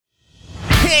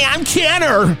Hey, I'm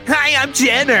Kenner. Hi, I'm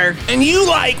Jenner. And you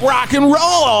like rock and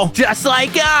roll. Just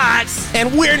like us.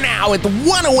 And we're now at the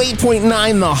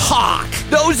 108.9 The Hawk.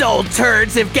 Those old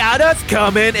turds have got us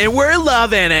coming, and we're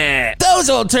loving it. Those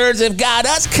old turds have got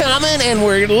us coming, and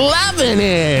we're loving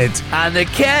it. On the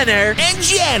Kenner and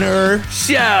Jenner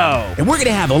Show. And we're going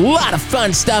to have a lot of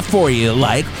fun stuff for you,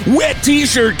 like wet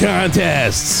t-shirt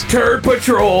contests, Turd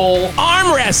Patrol,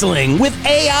 arm wrestling with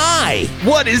AI.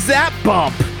 What is that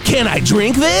bump? Can I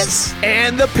drink this?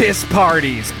 And the piss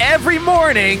parties every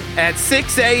morning at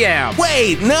 6 a.m.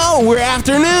 Wait, no, we're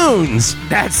afternoons.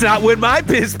 That's not when my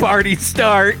piss parties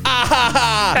start.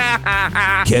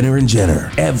 Kenner and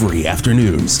Jenner, every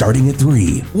afternoon starting at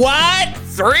 3. What?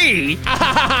 3?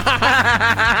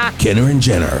 Kenner and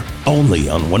Jenner, only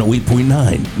on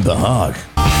 108.9 The Hawk.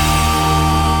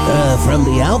 From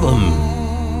the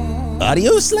album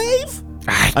Audio Slave?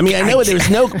 I know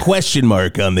there's no question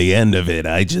mark on the end of it.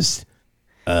 I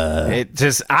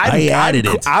added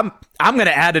it. I'm going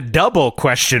to add a double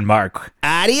question mark.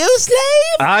 Audio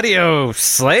Slave? Audio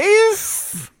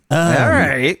Slave? All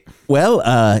right.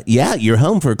 Well, yeah, you're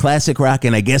home for classic rock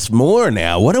and I guess more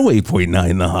now.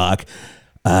 108.9 The Hawk.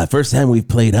 First time we've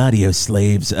played Audio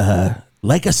Slaves,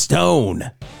 like a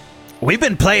stone. We've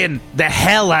been playing the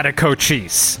hell out of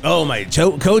Cochise. Oh my,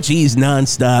 Cochise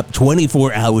nonstop,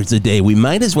 24 hours a day. We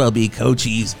might as well be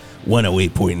Cochise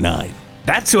 108.9.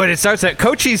 That's what it starts at.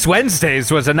 Cochise Wednesdays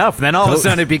was enough. Then all of a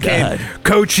sudden it became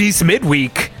Cochise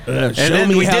Midweek. And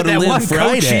then we did that one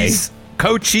Friday.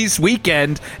 Cochise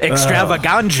Weekend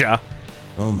Extravaganza.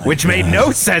 Oh my which made no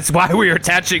sense why we were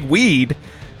attaching weed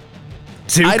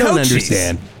to I don't Cochise.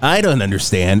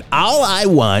 understand. All I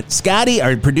want, Scotty,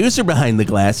 our producer behind the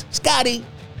glass, Scotty,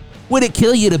 would it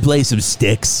kill you to play some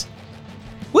Styx?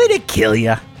 Would it kill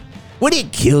you? Would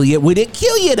it kill you? Would it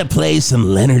kill you to play some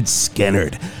Leonard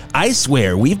Skinner? I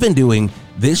swear, we've been doing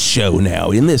this show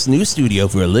now in this new studio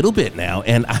for a little bit now,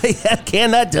 and I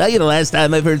cannot tell you the last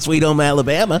time I've heard Sweet Home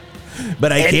Alabama,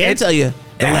 but I can tell you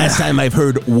the last time I've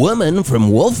heard Woman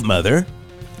from Wolfmother.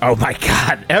 Oh my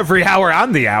God! Every hour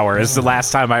on the hour is the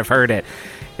last time I've heard it,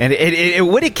 and it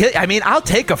would it kill? I mean, I'll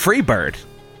take a Freebird.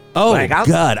 Oh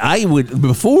God! I would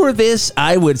before this.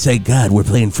 I would say, God, we're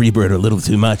playing Freebird a little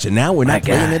too much, and now we're not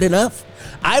playing it enough.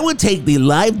 I would take the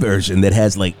live version that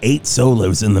has like 8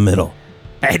 solos in the middle.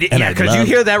 And yeah, because you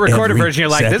hear that recorded version, you're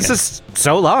like, this is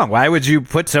so long. Why would you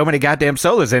put so many goddamn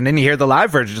solos in? And then you hear the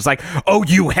live version, it's like, oh,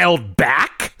 you held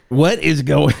back? What is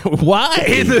going? Why?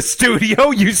 In the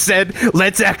studio, you said,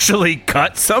 let's actually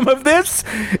cut some of this?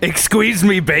 Excuse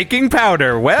me, baking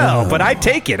powder. Well, but I'd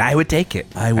take it. I would take it.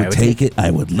 I would take it. I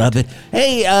would love it.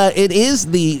 Hey, it is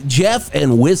the Jeff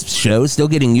and Wisp show. Still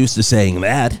getting used to saying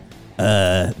that.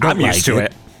 I'm used to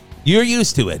it. You're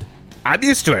used to it. I'm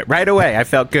used to it. Right away, I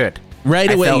felt good.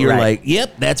 Right away, you're like,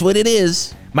 yep, that's what it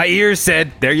is. My ears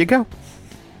said, there you go.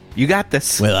 You got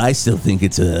this. Well, I still think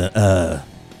it's a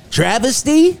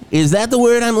travesty? Is that the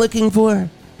word I'm looking for?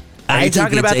 Are you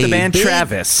talking about the band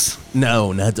Travis?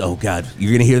 No, not. Oh God,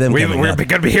 you're gonna hear them. We're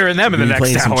gonna be hearing them in the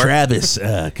next hour. Some Travis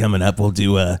coming up. We'll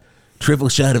do a triple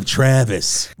shot of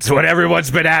Travis. It's what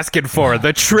everyone's been asking for.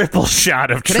 The triple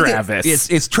shot of Travis.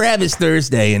 It's Travis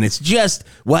Thursday, and it's just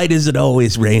why does it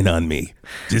always rain on me?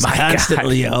 Just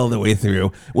constantly all the way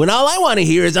through. When all I want to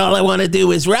hear is all I want to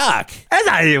do is rock. That's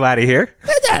all you want to hear.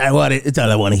 It's all I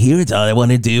want to hear. It's all I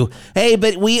want to do. Hey,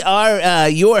 but we are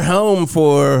your home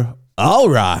for all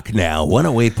rock now.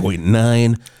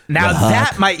 108.9. Now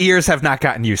that my ears have not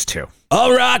gotten used to.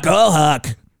 All rock, all hawk.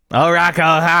 All rock,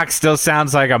 all hawk still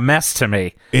sounds like a mess to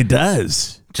me. It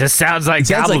does. Just sounds like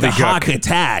a hawk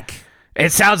attack.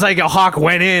 It sounds like a hawk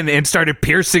went in and started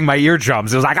piercing my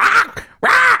eardrums. It was like, ah,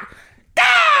 ah,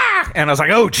 ah, and I was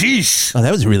like, oh, geez. Oh,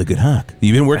 that was a really good hawk.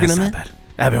 You been working on that? Bad.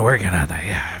 I've been working on that,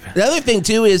 yeah. The other thing,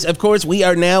 too, is, of course, we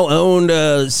are now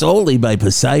owned solely by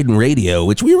Poseidon Radio,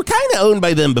 which we were kind of owned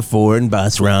by them before, and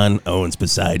Boss Ron owns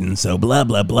Poseidon, so blah,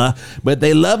 blah, blah. But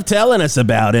they love telling us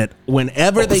about it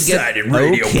whenever they get... Poseidon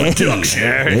Radio Production.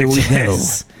 There we go.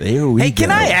 There we go. Hey,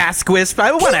 can I ask, Wisp?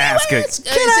 I want to ask it.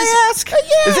 Can I ask?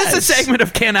 Yes. Is this a segment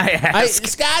of Can I Ask?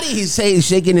 Scotty, he's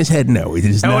shaking his head no. It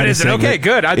is not. It isn't. Okay,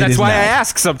 good. That's why I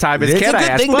ask sometimes. It's Can I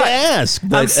Ask? It's a good thing to ask.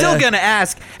 But I'm still going to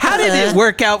ask, how did it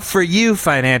work out for you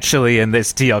financially in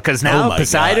this deal? Because now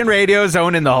Poseidon Radio is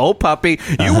owning the whole puppy.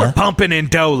 You were pumping in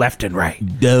dough left and right.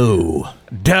 Dough,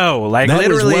 like that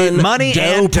literally money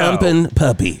and dough. Pumping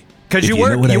puppy. Because you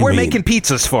were making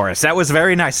pizzas for us. That was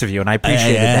very nice of you, and I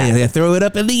appreciated that. I throw it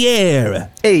up in the air,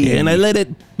 and I let it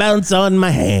bounce on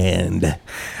my hand.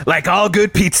 Like all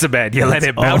good pizza men, you let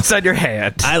it bounce on your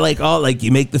hand. I like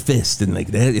you make the fist, and like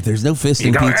that. If there's no fist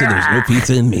in pizza, there's no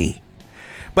pizza in me.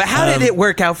 But how did it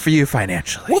work out for you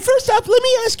financially? Well, first off, let me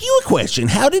ask you a question.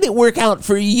 How did it work out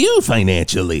for you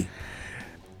financially?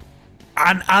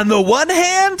 On the one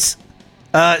hand,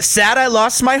 sad I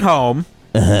lost my home.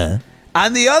 Uh-huh.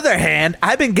 On the other hand,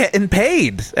 I've been getting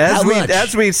paid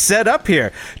as we set up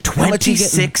here.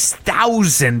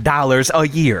 $26,000 a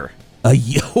year.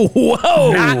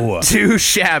 Whoa! Not too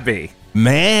shabby.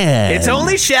 Man. It's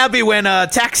only shabby when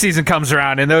tax season comes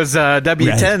around and those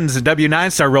W-10s and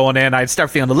W-9s start rolling in. I'd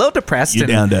start feeling a little depressed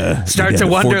start to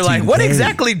wonder, like, what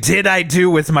exactly did I do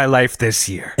with my life this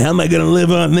year? How am I going to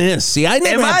live on this? See, I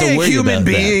never have to worry about that. Am I a human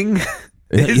being?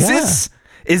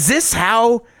 Is this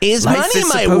how is life money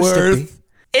is my supposed worth? to be?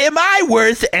 Am I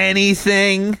worth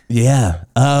anything? Yeah.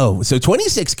 Oh, so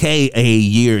 $26K a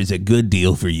year is a good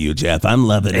deal for you, Jeff. I'm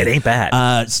loving it. It ain't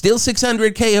bad. Still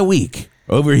 $600K a week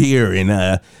over here in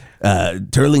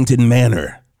Turlington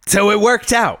Manor. So it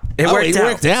worked out. It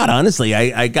worked out. Honestly,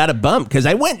 I got a bump because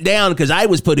I went down because I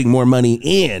was putting more money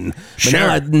in. But sure.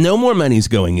 Now no more money's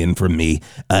going in from me.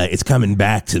 It's coming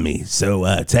back to me.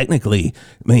 So technically,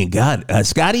 I mean, God,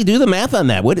 Scotty, do the math on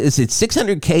that. What is it?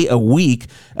 $600K a week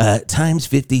times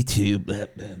 52.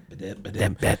 Let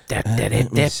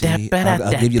me see.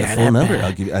 I'll give you the full number.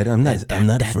 I'm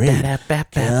not afraid.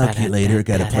 Calculator.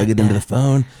 Got to plug it into the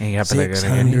phone.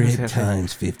 600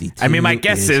 times 52. I mean, my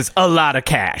guess is a lot of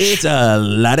cash. It's a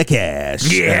lot of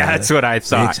cash. Yeah, that's what I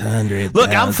thought. 600. Look,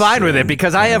 I'm fine with it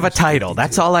because I have a title.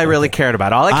 That's all I really cared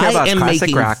about. All I care about is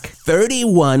classic rock.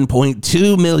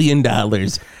 $31.2 million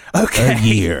a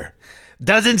year.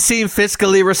 Doesn't seem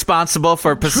fiscally responsible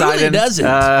for Poseidon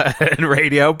and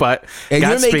radio, but and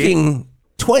you're making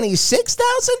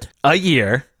 $26,000 a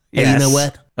year. Yes. And you know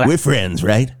what? We're friends,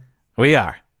 right? We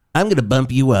are. I'm going to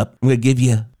bump you up. I'm going to give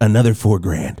you another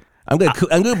 $4,000. I'm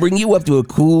gonna bring you up to a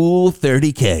cool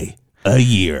 $30K a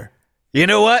year. You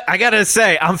know what? I gotta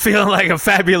say, I'm feeling like a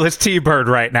fabulous T-Bird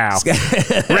right now.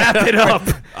 Wrap it up.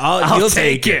 I'll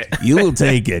take it. You will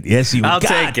take it. Yes, you will. I'll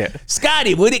take it.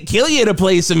 Scotty, would it kill you to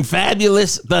play some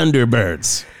fabulous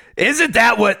Thunderbirds? Isn't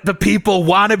that what the people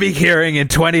want to be hearing in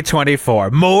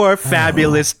 2024? More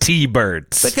fabulous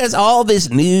T-Birds. Because all this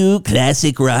new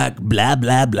classic rock, blah,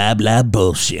 blah, blah, blah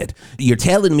bullshit. You're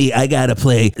telling me I got to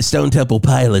play Stone Temple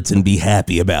Pilots and be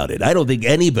happy about it. I don't think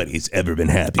anybody's ever been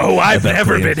happy. Oh, I've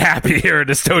never been happy hearing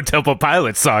a Stone Temple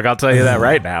Pilots song. I'll tell you that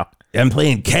right now. I'm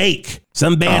playing Cake.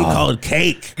 Some band called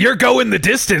Cake. You're going the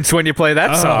distance when you play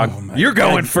that song. You're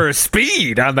going for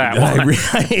speed on that one.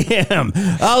 I am.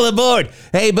 All aboard.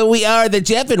 Hey, but we are the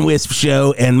Jeff and Wisp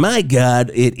Show, and my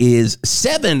God, it is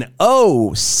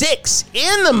 7:06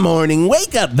 in the morning.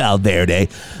 Wake up, Valverde.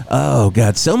 Oh,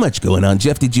 God, so much going on.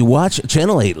 Jeff, did you watch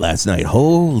Channel 8 last night?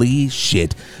 Holy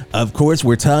shit. Of course,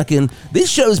 we're talking,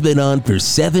 this show's been on for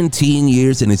 17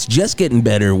 years, and it's just getting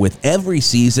better with every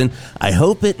season. I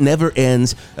hope it never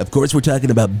ends. Of course, we're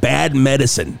talking about Bad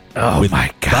Medicine with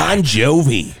my God. Bon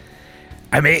Jovi.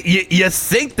 I mean, you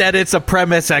think that it's a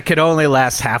premise that could only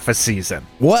last half a season.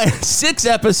 What? 6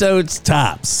 episodes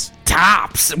tops.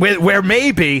 Tops. Where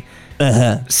maybe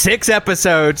 6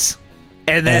 episodes,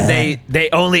 and then they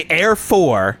only air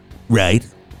 4. Right.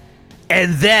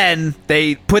 And then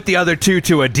they put the other 2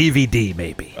 to a DVD,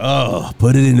 maybe. Oh,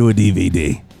 put it into a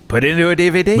DVD. Put it into a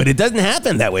DVD? But it doesn't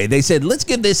happen that way. They said, let's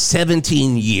give this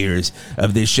 17 years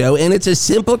of this show. And it's a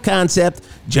simple concept.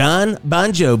 John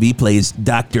Bon Jovi plays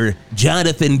Dr.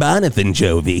 Jonathan Bonathan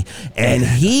Jovi. And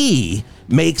he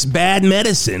makes bad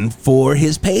medicine for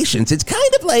his patients. It's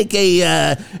kind of like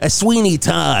a Sweeney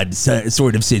Todd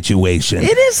sort of situation.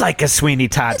 It is like a Sweeney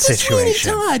Todd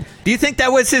situation. Sweeney Todd. Do you think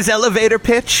that was his elevator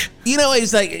pitch? You know,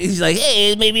 he's like,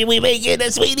 hey, maybe we make it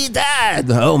a Sweeney Todd.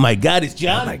 Oh my God, it's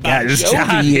John. Oh my God, it's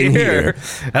John here.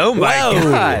 Oh my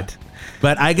God.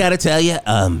 But I gotta tell you,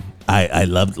 I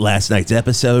loved last night's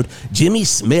episode. Jimmy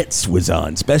Smits was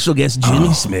on. Special guest Jimmy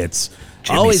Smits.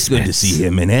 Always good to see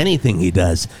him in anything he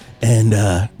does. And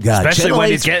God, especially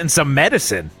when he's getting some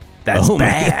medicine. That's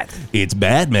bad. It's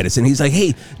bad medicine. He's like,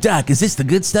 hey, Doc, is this the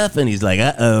good stuff? And he's like,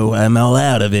 uh-oh, I'm all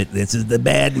out of it. This is the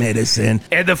bad medicine.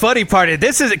 And the funny part is,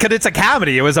 this is because it's a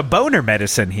comedy. It was a boner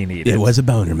medicine he needed. It was a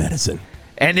boner medicine.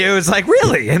 And it was like,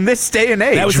 really, in this day and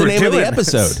age, that was the name of the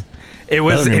episode. It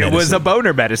was a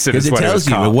boner medicine. Because it tells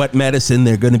you what medicine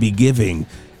they're going to be giving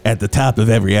at the top of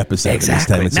every episode.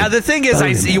 Exactly. Now, the thing is,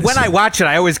 when I watch it,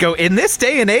 I always go, in this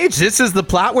day and age, this is the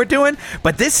plot we're doing.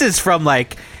 But this is from,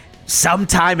 like,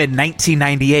 sometime in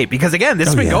 1998. Because, again, this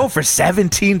has been going for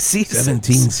 17 seasons.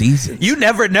 17 seasons. You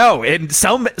never know. In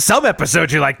some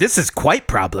episodes, you're like, this is quite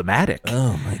problematic.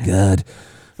 Oh, my God.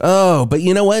 Oh, but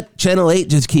you know what? Channel 8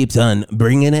 just keeps on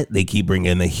bringing it. They keep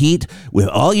bringing the heat with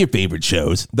all your favorite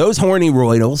shows. Those horny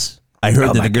royals. I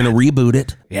heard that they're going to reboot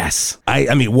it. Yes.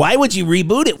 I mean, why would you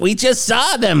reboot it? We just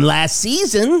saw them last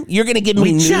season. You're going to give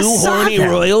me new horny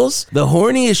royals? The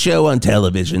horniest show on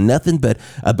television. Nothing but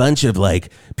a bunch of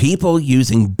like people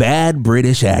using bad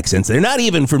British accents. They're not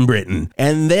even from Britain.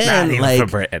 And then like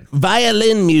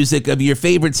violin music of your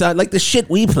favorite song, like the shit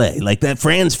we play, like that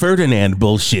Franz Ferdinand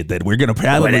bullshit that we're going to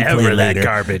probably play later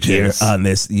garbage here is. On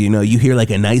this. You know, you hear like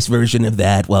a nice version of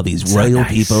that while these royal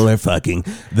people are fucking.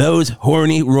 Those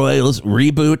horny royals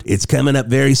reboot. It's coming up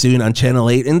very soon on Channel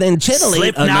 8. And then Channel 8...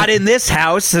 Slipknot in This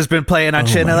House has been playing on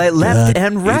Channel 8 left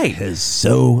and right. It is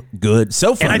so good.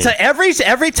 So funny. And I tell you,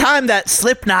 every time that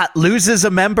Slipknot loses a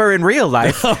member in real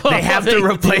life, they have to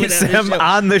replace him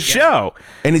on the show.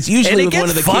 And it's usually with one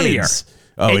of the funnier. kids.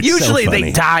 And usually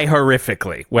they die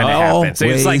horrifically when it happens. So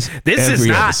it's like, this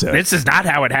is not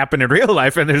how it happened in real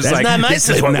life. And there's this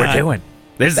is what we're doing.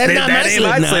 That ain't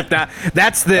my Slipknot.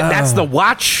 That's the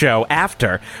watch show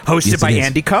after, hosted by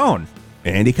Andy Cohen.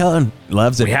 Andy Cohen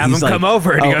loves it. We have him come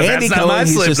over and he goes, Andy that's not my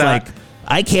Slipknot. He's just like,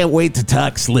 I can't wait to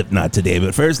talk Slipknot today,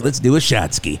 but first let's do a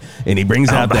shotski. And he brings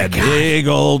out that big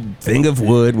old thing of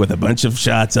wood with a bunch of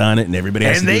shots on it, and everybody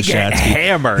has to do a shotski. And they get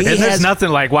hammered. And there's nothing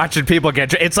like watching people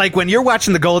get... It's like when you're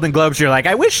watching the Golden Globes, you're like,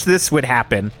 I wish this would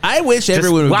happen. I wish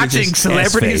everyone would watching just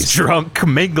celebrities drunk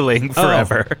mingling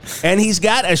forever. And he's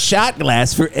got a shot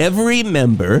glass for every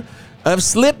member of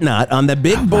Slipknot on the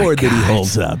big board that he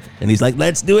holds up. And he's like,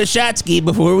 let's do a shotski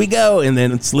before we go. And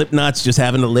then Slipknot's just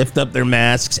having to lift up their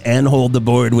masks and hold the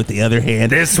board with the other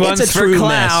hand. This one's for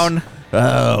Clown. Mess.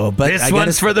 Oh, but this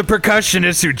one's for the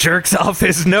percussionist who jerks off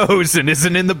his nose and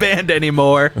isn't in the band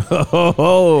anymore.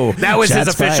 That was his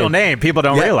official name. People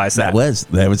don't realize that.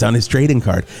 That was on his trading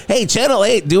card. Hey, Channel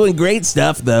 8 doing great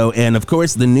stuff, though. And, of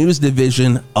course, the news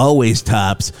division always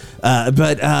tops.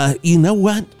 But you know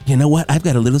what? I've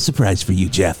got a little surprise for you,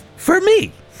 Jeff. For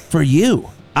me? For you.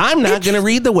 I'm not going to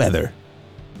read the weather.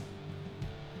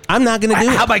 I'm not going to do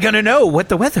it. How am I going to know what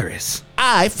the weather is?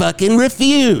 I fucking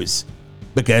refuse.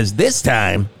 Because this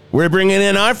time, we're bringing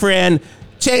in our friend,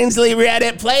 Chainsley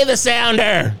Reddit. Play the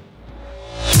sounder.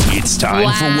 It's time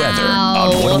for weather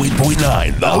on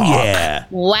 108.9. Oh, yeah.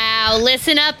 Wow.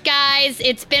 Listen up, guys.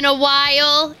 It's been a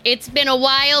while,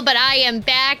 but I am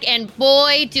back, and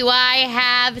boy, do I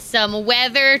have some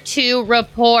weather to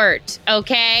report,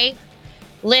 okay?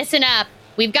 Listen up.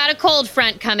 We've got a cold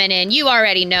front coming in. You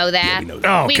already know that.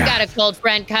 We've got a cold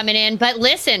front coming in, but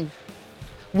listen.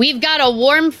 We've got a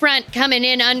warm front coming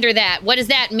in under that. What does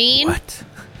that mean?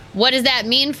 What does that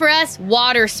mean for us?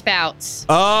 Water spouts.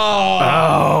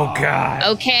 Oh, God.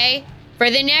 Okay. For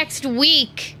the next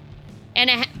week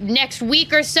next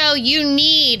week or so, you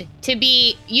need to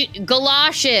be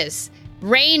galoshes,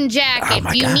 rain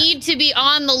jackets. You need to be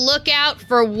on the lookout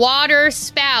for water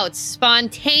spouts,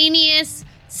 spontaneous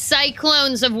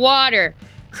cyclones of water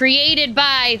created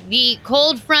by the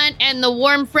cold front and the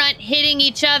warm front hitting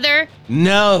each other.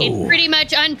 No. It's pretty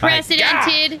much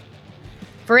unprecedented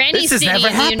for any city in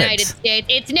the United States.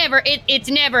 It's never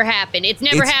happened. It's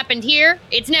never happened here.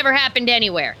 It's never happened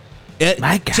anywhere.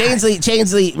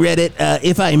 Chainsley, Reddit,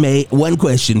 if I may, one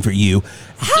question for you.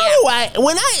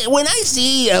 When I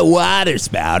see a water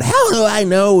spout, how do I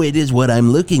know it is what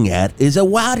I'm looking at is a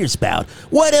water spout?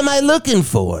 What am I looking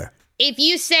for? If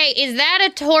you say, is that a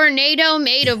tornado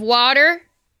made of water?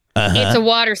 It's a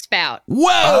water spout.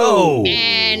 Whoa!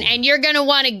 And you're gonna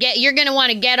want to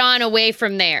get on away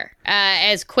from there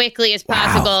as quickly as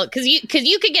possible because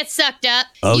you could get sucked up.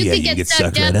 You could get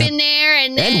sucked up in there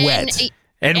and wet.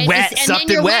 And wet, sucked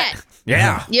and wet.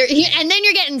 Yeah. And then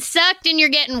you're getting sucked and you're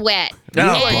getting wet.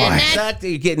 Sucked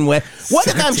and you're getting wet. What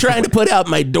if I'm trying to put out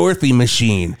my Dorothy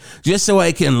machine just so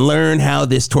I can learn how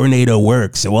this tornado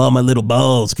works so all my little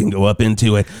balls can go up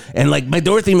into it? And like my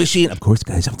Dorothy machine, of course,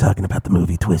 guys, I'm talking about the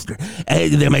movie Twister.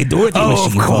 My Dorothy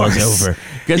machine falls over.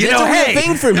 Because that's a real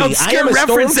thing for me. Obscure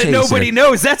reference that nobody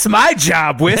knows. That's my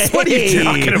job, Wisp. What are you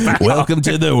talking about? Welcome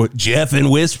to the Jeff and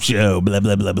Wisp show. Blah,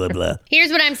 blah, blah, blah, blah.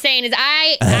 Here's what I'm saying is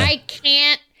I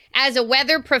can't. As a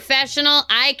weather professional,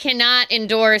 I cannot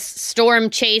endorse storm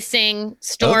chasers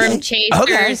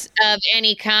of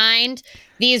any kind.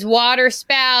 These water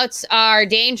spouts are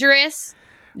dangerous.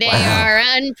 They are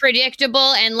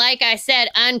unpredictable. And like I said,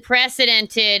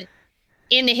 unprecedented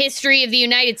in the history of the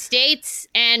United States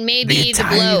and maybe the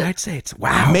globe. United States.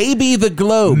 Wow. Maybe the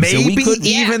globe. Maybe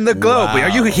even the globe. Wow. Are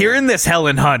you hearing this,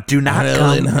 Helen Hunt? Do not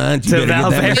Helen come Hunt, to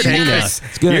Valverde.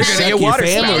 It's going to suck your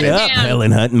family up,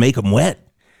 Helen Hunt, and make them wet.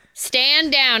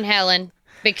 Stand down, Helen,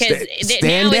 because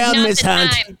stand down, Miss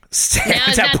Hunt.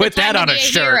 Stand down. Put that on a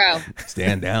shirt. Hero.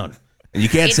 Stand down. And you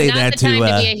can't say that to. It's not the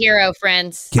time to be a hero,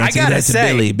 friends. Can't say that to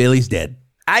Billy. Billy's dead.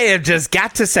 I have just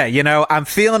got to say, I'm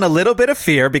feeling a little bit of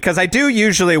fear because I do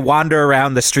usually wander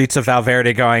around the streets of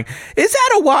Valverde going, is that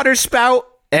a water spout?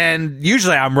 And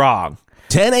usually I'm wrong.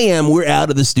 10 a.m. We're out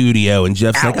of the studio, and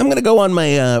Jeff's like, I'm going to go on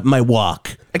my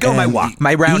walk. I go on my walk,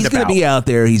 my roundabout. He's going to be out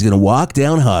there. He's going to walk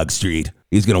down Hog Street.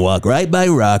 He's going to walk right by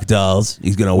Rock Dolls.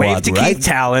 He's going to walk to right. Keith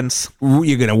Talons.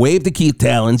 You're going to wave to Keith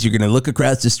Talons. You're going to look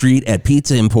across the street at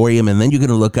Pizza Emporium, and then you're going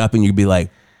to look up and you'll be like,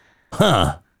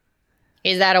 huh.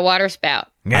 Is that a water spout?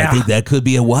 Yeah. I think that could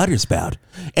be a water spout.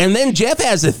 And then Jeff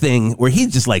has a thing where he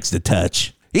just likes to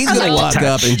touch. He's going to walk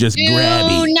up and just grab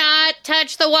you. Do not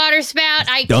touch the water spout.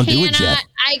 Don't do it, Jeff.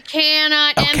 I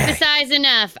cannot emphasize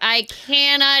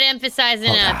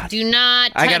enough. Do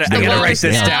not touch the water spout. I gotta write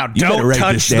this down. Don't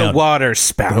touch the water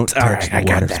spout. Don't touch the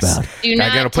water spout. Do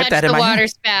not touch the water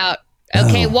spout.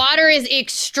 Okay, water is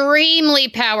extremely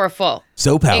powerful.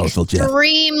 So powerful, Jeff.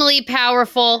 Extremely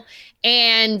powerful.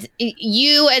 And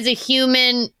you as a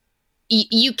human,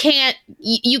 you can't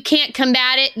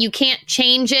combat it. You can't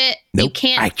change it. Nope. You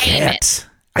can't tame it.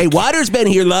 Hey, water's been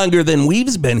here longer than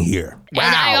we've's been here. Wow.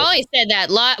 And I always said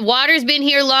that. Water's been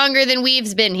here longer than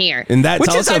we've's been here. And that's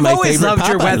also my favorite Popeye line. I've always loved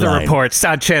your weather reports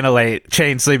on Channel 8,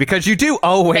 Chainsley, because you do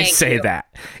always say that.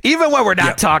 Even when we're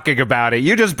not talking about it,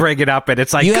 you just bring it up and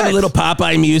it's like, you have a little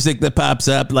Popeye music that pops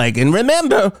up like, and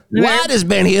remember, water's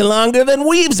been here longer than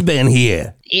we've's been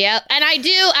here. Yep. And I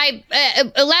do.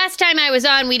 Last time I was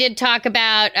on, we did talk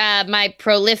about my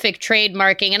prolific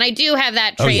trademarking, and I do have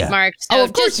that trademarked. Yeah. So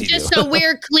of course just so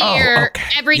we're clear,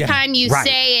 every time you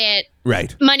say it,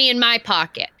 money in my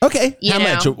pocket. Okay. How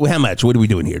much? What are we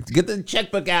doing here? Get the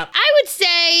checkbook out. I would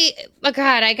say, oh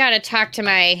God, I've got to talk to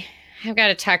my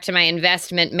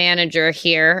investment manager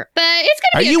here, but it's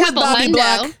going to be a couple hundo.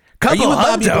 Block? Couple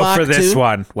hundo for this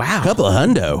one. Wow. Couple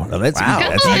hundo. Oh, that's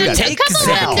Take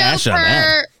cash on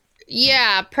that.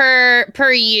 Yeah,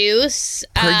 per use.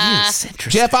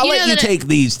 Jeff, I'll let you take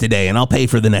these today, and I'll pay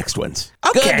for the next ones.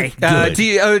 Okay. Good.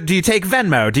 Do you take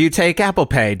Venmo? Do you take Apple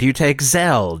Pay? Do you take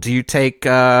Zelle? Do you take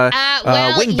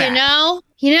Wingback?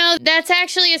 You know, that's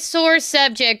actually a sore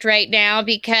subject right now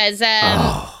because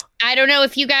I don't know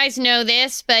if you guys know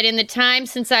this, but in the time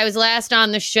since I was last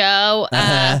on the show,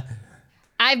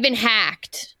 I've been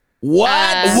hacked.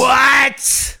 What?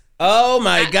 What? Oh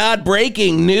my God!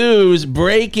 Breaking news!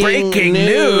 Breaking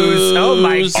news! Oh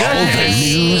my God! All the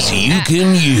news you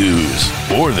can use,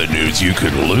 or the news you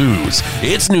could lose.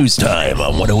 It's news time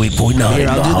on 108.9. Here,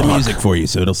 I'll do the music for you,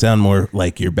 so it'll sound more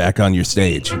like you're back on your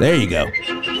stage. There you go.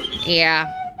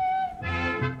 Yeah.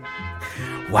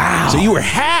 Wow! So you were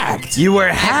hacked. You were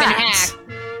hacked. I've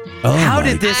been hacked. Oh, how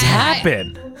did this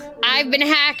happen? I've been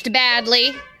hacked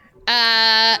badly.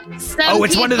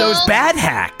 It's one of those bad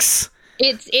hacks.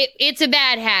 It's a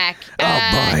bad hack. Oh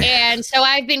boy! And so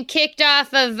I've been kicked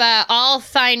off of all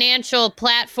financial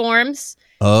platforms.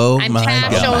 Oh I'm my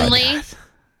cash God! only.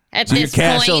 At so this you're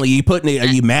cash point. only. Are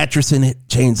you mattressing it,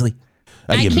 Chainsley?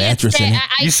 Are you mattressing it?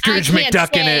 You Scrooge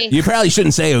McDucking it. You probably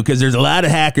shouldn't say it because there's a lot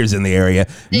of hackers in the area.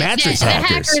 Mattress hackers.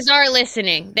 The hackers are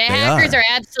listening. The hackers are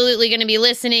absolutely going to be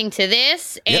listening to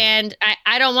this. Yep. And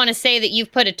I don't want to say that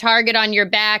you've put a target on your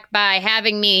back by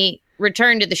having me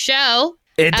return to the show.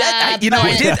 I did.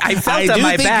 I felt on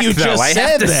my back, though. I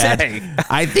have to say.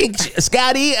 I think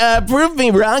Scotty proved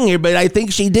me wrong here, but I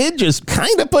think she did just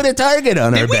kind of put a target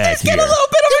on her back. Did we just get a little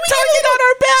bit of a target on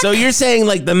our back? So you're saying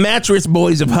like the mattress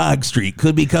boys of Hog Street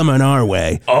could be coming our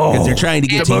way because they're trying to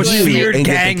get the most feared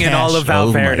gang in all of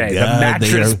Valverde, the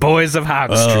mattress boys of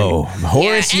Hog Street. Oh,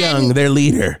 Horace Young, their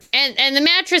leader. And the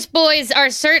mattress boys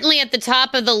are certainly at the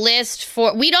top of the list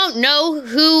for. We don't know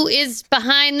who is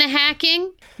behind the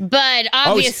hacking. But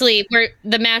obviously,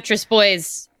 the mattress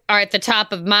boys are at the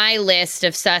top of my list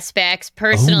of suspects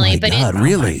personally. Oh my God,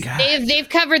 really? They've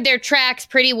covered their tracks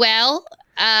pretty well.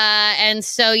 And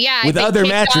so, with other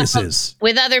mattresses.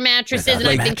 And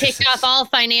I've been kicked off all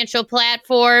financial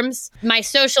platforms. My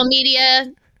social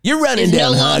media. You're running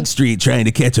down Hog Street trying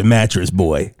to catch a mattress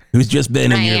boy who's just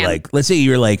been in your, like, let's say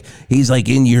you're like, he's like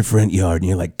in your front yard and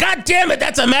you're like, God damn it,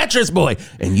 that's a mattress boy.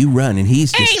 And you run and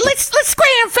he's just. Hey, let's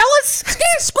scram, fellas.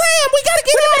 Scram, we got to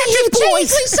get out of here.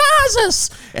 Chainsley saws us.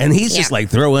 And he's just like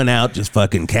throwing out just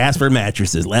fucking Casper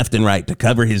mattresses left and right to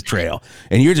cover his trail.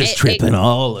 And you're just tripping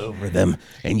all over them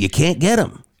and you can't get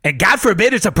them. And God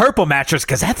forbid it's a purple mattress,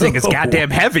 because that thing is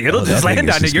goddamn heavy. It'll just land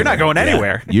on you. You're not going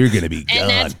anywhere. You're gonna be gone.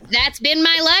 And that's been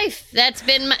my life. That's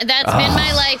been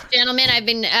my life, gentlemen. I've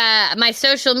been my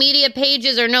social media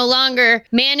pages are no longer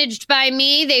managed by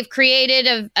me. They've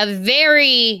created a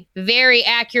very, very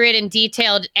accurate and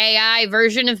detailed AI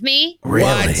version of me.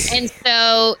 Really? And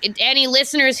so any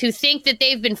listeners who think that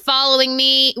they've been following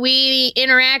me,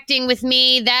 interacting with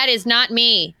me, that is not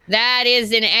me. That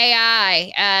is an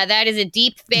AI. That is a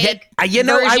deep fake. I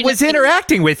was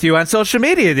interacting with you on social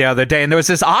media the other day, and there was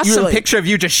this awesome picture of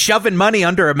you just shoving money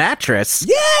under a mattress.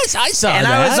 Yes, I saw that. And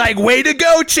I was like, way to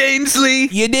go,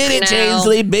 Chainsley. You did it,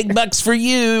 Chainsley. Big bucks for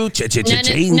you.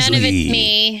 Chainsley. None of it's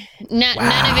me. None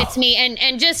of it's me.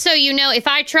 And just so you know, if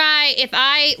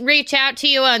I reach out to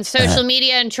you on social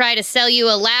media and try to sell you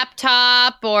a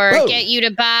laptop or get you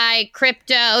to buy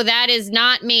crypto, that is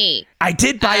not me. I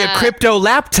did buy a crypto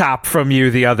laptop from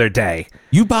you the other day.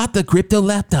 You bought the crypto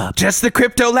laptop? Just the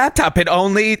crypto laptop. It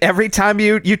only, every time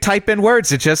you type in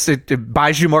words, it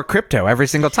buys you more crypto every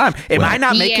single time. Am I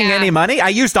not making any money? I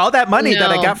used all that money that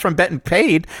I got from Bet and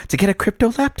Paid to get a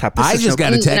crypto laptop. I just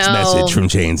got a text message from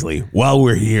Chainsley while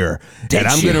we're here, and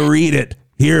I'm going to read it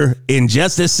here in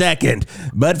just a second.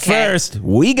 But first,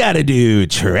 we got to do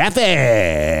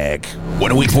traffic.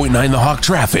 108.9 The Hawk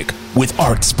traffic with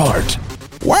Art Spart.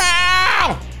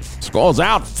 Wow! School's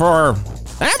out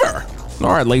forever,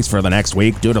 or at least for the next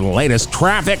week, due to the latest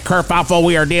traffic kerfuffle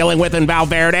we are dealing with in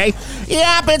Valverde.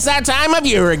 Yep, it's that time of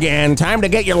year again. Time to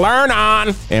get your learn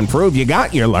on and prove you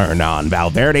got your learn on.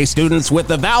 Valverde students with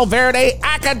the Valverde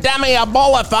Academia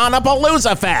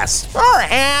Bolathon-a-Palooza Fest, our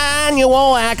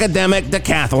annual academic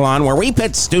decathlon where we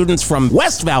pit students from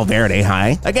West Valverde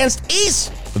High against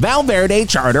East Valverde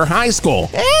Charter High School.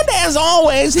 And as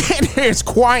always, it is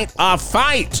quite a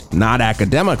fight. Not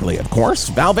academically, of course.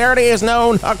 Valverde is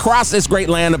known across this great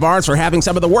land of ours for having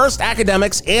some of the worst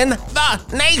academics in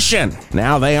the nation.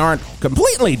 Now, they aren't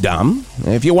completely dumb.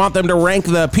 If you want them to rank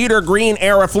the Peter Green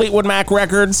era Fleetwood Mac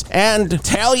records and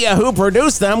tell you who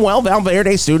produced them, well,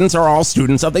 Valverde students are all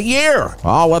students of the year.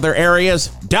 All other areas,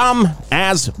 dumb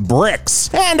as bricks.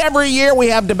 And every year we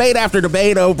have debate after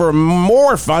debate over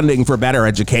more funding for better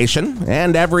education.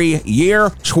 And every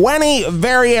year, 20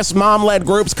 various mom-led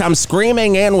groups come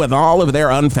screaming in with all of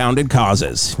their unfounded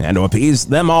causes. And to appease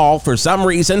them all, for some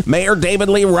reason, Mayor David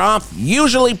Lee Roth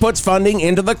usually puts funding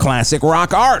into the classic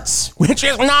rock arts, which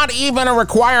is not even a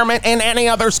requirement in any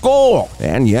other school.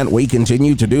 And yet we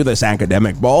continue to do this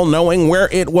academic bowl, knowing where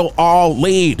it will all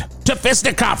lead. To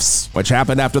fisticuffs, which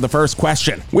happened after the first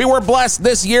question. We were blessed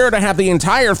this year to have the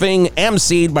entire thing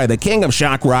emceed by the king of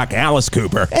shock rock, Alise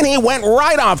Cooper, and he went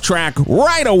right off track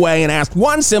right away and asked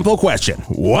one simple question: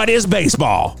 what is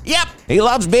baseball? Yep, he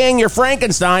loves being your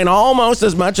Frankenstein almost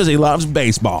as much as he loves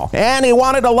baseball, and he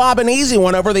wanted to lob an easy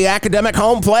one over the academic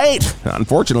home plate.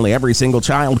 Unfortunately, every single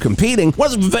child competing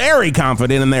was very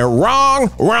confident in their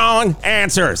wrong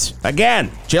answers. Again,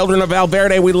 children of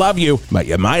Valverde, we love you, but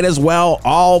you might as well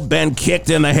all been kicked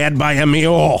in the head by a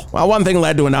mule. Well, one thing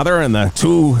led to another, and the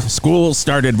two schools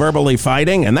started verbally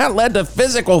fighting, and that led to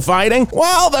physical fighting.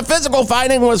 Well, the physical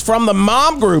fighting was from the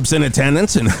mom groups in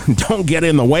attendance, and don't get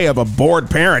in the way of a bored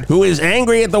parent who is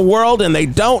angry at the world and they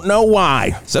don't know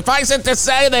why. Suffice it to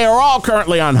say, they are all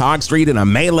currently on Hog Street in a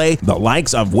melee, the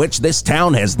likes of which this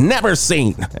town has never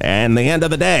seen. And the end of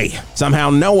the day, somehow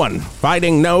no one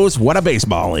fighting knows what a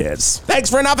baseball is. Thanks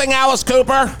for nothing, Alise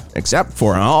Cooper, except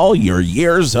for all your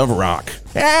years of rock.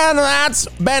 And that's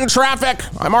been traffic.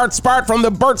 I'm Art Spart from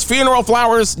the Bert's Funeral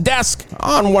Flowers desk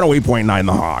on 108.9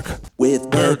 The Hawk. With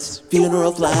Bert's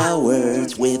Funeral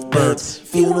Flowers, with Bert's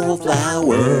Funeral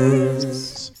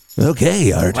Flowers.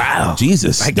 Okay, Art. Wow.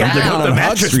 Jesus. I got the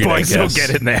mattress boys will get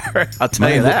in there. I'll tell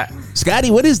you that.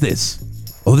 Scotty, what is this?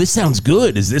 Oh, this sounds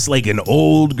good. Is this like an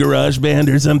old garage band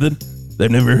or something I've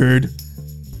never heard?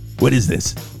 What is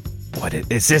this? What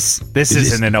is this? This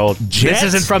isn't an old Jet? This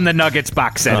isn't from the Nuggets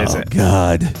box set, is it? Oh,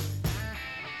 God.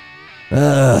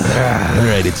 All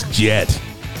right, it's Jet.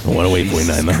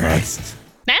 108.9 The Hawk.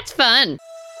 That's fun.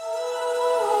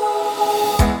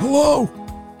 Hello,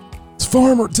 it's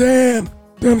Farmer Dan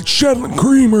down at Shetland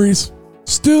Creameries.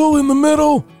 Still in the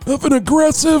middle of an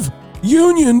aggressive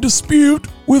union dispute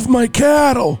with my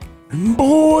cattle. And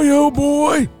boy, oh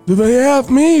boy, do they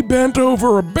have me bent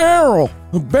over a barrel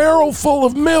full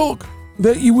of milk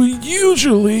that you would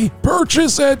usually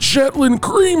purchase at Shetland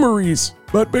Creameries.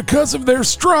 But because of their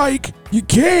strike, you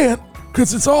can't,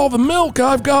 because it's all the milk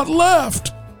I've got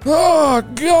left. Oh,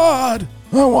 God,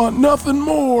 I want nothing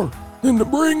more than to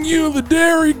bring you the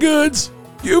dairy goods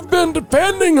you've been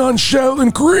depending on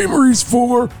Shetland Creameries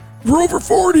for for over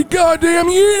 40 goddamn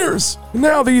years. And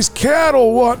now these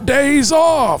cattle want days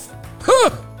off.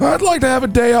 Huh, I'd like to have a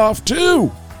day off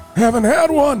too. Haven't had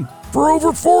one for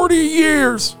over 40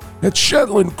 years at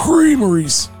Shetland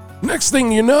Creameries. Next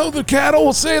thing you know, the cattle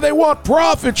will say they want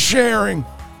profit sharing.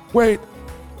 Wait,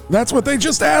 that's what they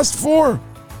just asked for?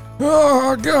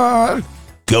 Oh, God.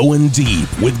 Going deep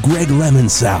with Greg Lemon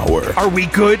Sour. Are we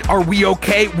good? Are we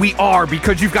okay? We are,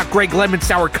 because you've got Greg Lemon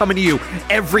Sour coming to you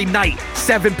every night,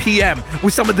 7 p.m.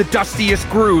 with some of the dustiest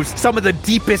grooves, some of the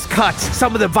deepest cuts,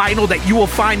 some of the vinyl that you will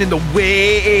find in the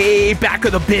way back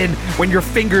of the bin when your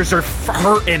fingers are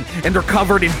hurting and they're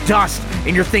covered in dust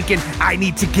and you're thinking, I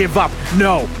need to give up.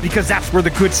 No, because that's where the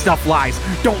good stuff lies.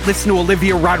 Don't listen to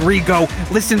Olivia Rodrigo.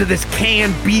 Listen to this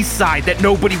canned B-side that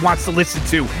nobody wants to listen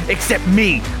to except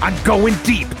me. I'm going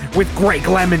deep with Greg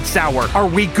Lemon Sour. Are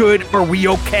we good? Are we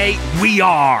okay? We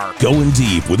are. Going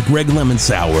deep with Greg Lemon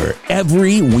Sour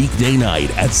every weekday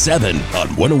night at 7 on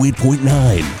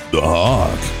 108.9 The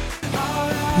Hawk.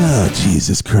 Oh,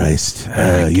 Jesus Christ.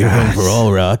 You're home for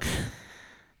all rock.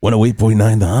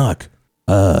 108.9 The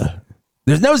Hawk.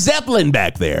 There's no Zeppelin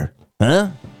back there, huh?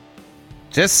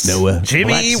 Just No, Jimmy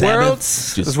Black Eat Sabbath,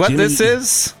 Worlds just is what Jimmy this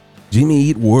is. Jimmy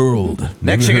Eat World. Next,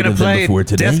 Never you're heard going of to them play before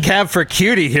today? Death Cab for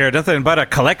Cutie here. Nothing but a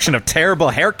collection of terrible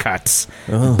haircuts.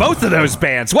 Oh. Both of those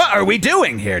bands. What are we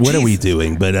doing here? What are we Jesus.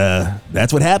 doing? But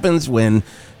that's what happens when,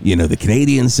 the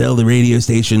Canadians sell the radio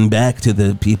station back to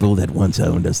the people that once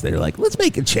owned us. They're like, let's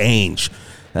make a change.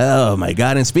 Oh, my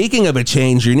God. And speaking of a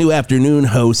change, your new afternoon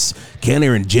hosts,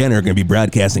 Kenner and Jenner, are going to be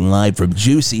broadcasting live from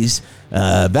Juicy's,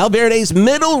 Valverde's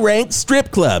middle-ranked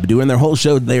strip club, doing their whole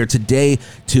show there today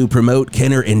to promote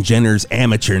Kenner and Jenner's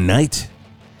amateur night.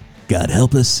 God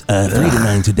help us. 3 to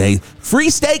 9 today. Free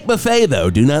steak buffet, though.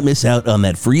 Do not miss out on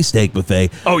that free steak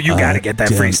buffet. Oh, you got to get that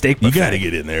free steak buffet. You got to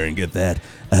get in there and get that.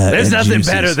 There's at nothing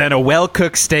Juicy's. better than a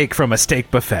well-cooked steak from a steak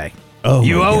buffet. Oh,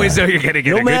 you my always God. know you're going to get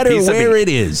a No good matter piece of where meat. it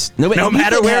is. No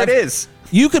matter where it is.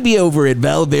 You could be over at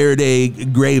Valverde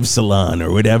Grave Salon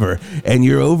or whatever, and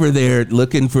you're over there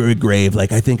looking for a grave,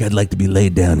 like, I think I'd like to be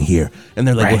laid down here. And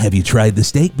they're like, Right. well, have you tried the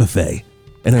steak buffet?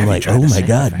 And I'm like, tried oh, the my steak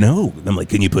God, buffet? no. I'm like,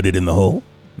 can you put it in the hole?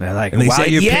 They're like, And they while say,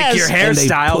 you yes, pick your and they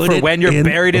hairstyle put for it when you're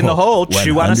buried in the hole,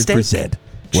 chew on a steak. 100%.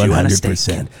 Chew on a steak.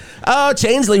 100%. Oh,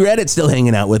 Chansley Reddit's still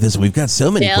hanging out with us. We've got so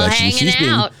many Still questions. hanging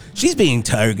out. She's being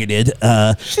targeted.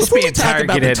 She's Before we being talk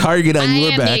about the targeted. target on I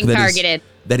your am back being targeted.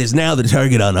 that is now the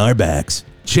target on our backs.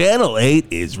 Channel 8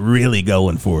 is really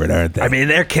going for it, aren't they? I mean,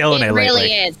 they're killing it It really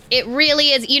lately. is. It really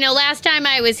is. Last time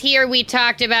I was here, we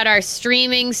talked about our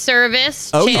streaming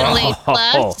service, Oh, Channel yeah. 8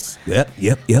 Plus. Yep.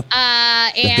 They've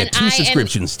And got 2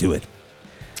 subscriptions to it.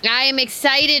 I am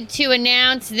excited to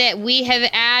announce that we have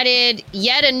added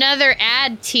yet another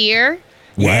ad tier.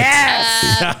 What?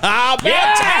 Yes! About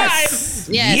Yes!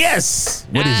 time! Yes. Yes!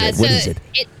 What is it? What is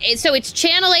it? So it's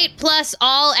Channel 8 Plus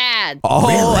all ads.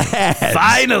 All ads.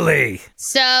 Finally!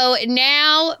 So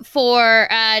now for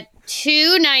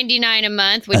 $2.99 a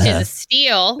month, which is a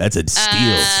steal. That's a steal.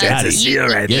 That's a Scotty. steal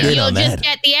right Get there. in You'll on just that.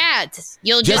 get the ads.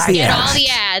 You'll Just just the get ads. all the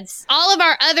ads. All of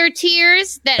our other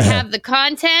tiers that have the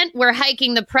content, we're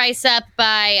hiking the price up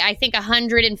by, I think,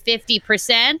 150%.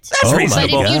 That's Oh my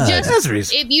reasonable. God. That's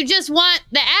reasonable. If you just want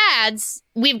the ads,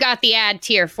 we've got the ad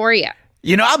tier for you.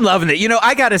 I'm loving it.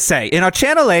 I got to say,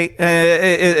 Channel 8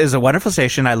 is a wonderful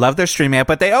station. I love their streaming app,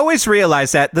 but they always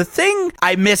realize that the thing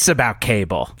I miss about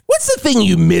cable What's the thing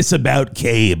you miss about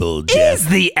cable, Jeff? is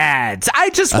the ads. I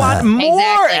just want more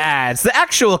Exactly. ads. The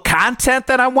actual content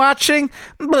that I'm watching,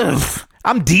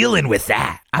 I'm dealing with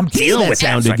that. I'm do dealing that with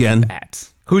sound that, so I again? get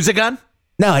ads. Who's a gun?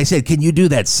 No, I said, can you do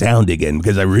that sound again?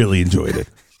 Because I really enjoyed it.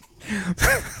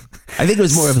 I think it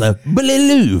was more of the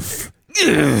bloof.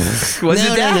 Was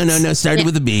it that? No. Started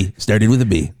with a B.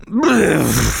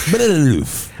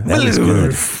 Bloof. That was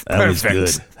good. That was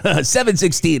Perfect. good.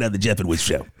 7:16 on the Jeff and Wiz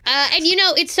Show. And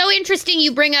it's so interesting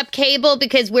you bring up cable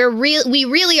because we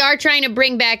really are trying to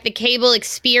bring back the cable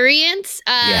experience.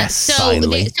 Yes, so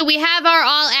finally. so we have our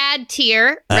all ad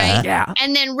tier, right? Yeah.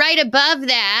 And then right above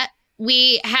that,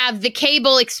 we have the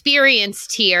cable experience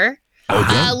tier.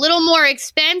 Okay. A little more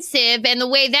expensive, and the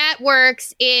way that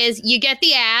works is you get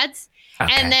the ads,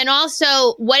 Okay. and then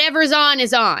also whatever's on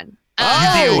is on. You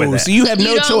deal with it. So you have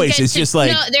no don't choice. get It's to- just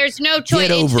like, no, there's no choice.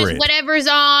 It's over just it. whatever's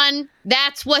on.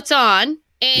 That's what's on.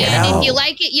 And Wow. if you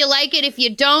like it, you like it. If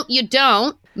you don't, you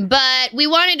don't. But we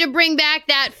wanted to bring back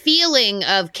that feeling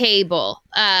of cable.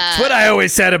 That's what I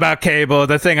always said about cable.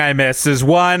 The thing I miss is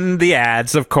 1, the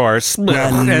ads, of course,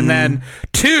 and then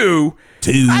 2,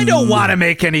 to... I don't want to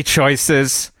make any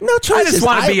choices. No choices. I just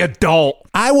want to be adult.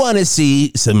 I want to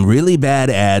see some really bad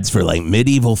ads for like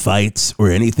medieval fights or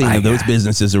anything of those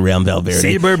businesses around Valverde.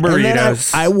 Saber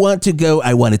burritos. I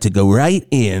wanted to go right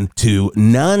into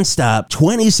nonstop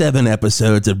 27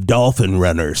 episodes of Dolphin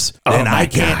Runners. And I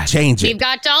can't change it. We've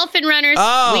got Dolphin Runners.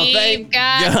 We've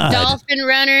got Dolphin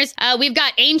Runners. We've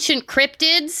got Ancient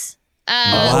Cryptids.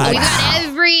 We've got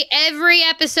every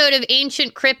episode of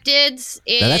Ancient Cryptids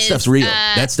is now that stuff's real.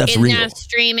 That stuff's real. Now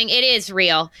streaming. It is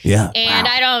real. Yeah. And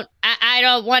I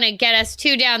don't want to get us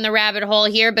too down the rabbit hole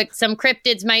here, but some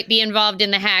cryptids might be involved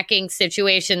in the hacking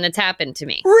situation that's happened to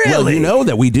me. Really? Well, you know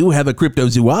that we do have a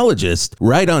cryptozoologist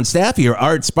right on staff here.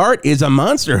 Art Spart is a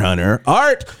monster hunter.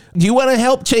 Art, do you want to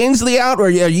help Chansley out, or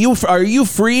are you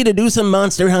free to do some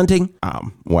monster hunting?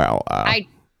 Well,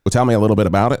 tell me a little bit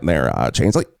about it there,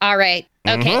 Chansley. All right.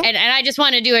 Okay. And I just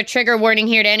want to do a trigger warning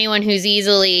here to anyone who's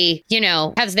easily,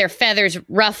 has their feathers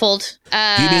ruffled.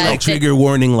 Do you mean like trigger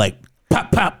warning, like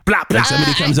pop, pop, plop, like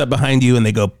somebody comes up behind you and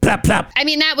they go plop, plop? I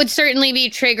mean, that would certainly be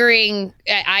triggering.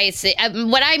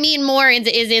 What I mean more is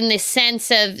in the sense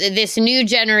of this new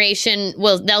generation.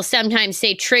 They'll sometimes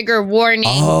say trigger warning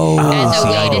as a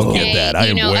way to say, that. I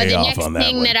am way the off next on that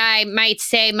thing one. that I might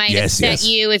say might upset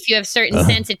you if you have certain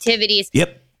sensitivities.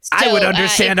 Yep. I would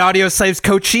understand Audio Slave's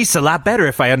Cochise a lot better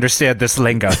if I understand this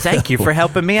lingo. Thank you for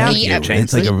helping me out here,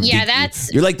 James. It's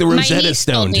like you're like the Rosetta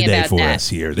Stone today for us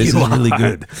here. This is really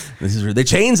good. This is the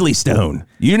Chansley Stone.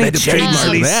 You need to trademark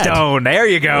Chansley that. Stone. There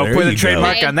you go. There Put you a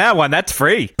trademark go. on that one. That's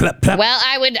free. Plop, plop. Well,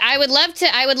 I would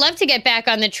love to get back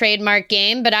on the trademark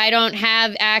game, but I don't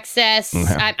have access.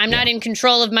 I'm not in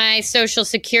control of my social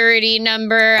security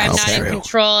number. I'm not in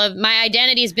control of my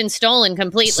identity's been stolen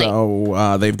completely.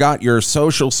 So they've got your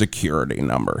social security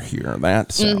number here.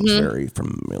 That sounds very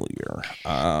familiar.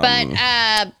 But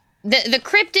the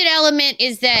cryptid element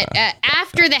is that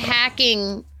after the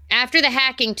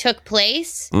hacking took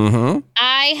place,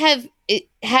 I have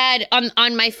had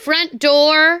on my front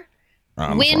door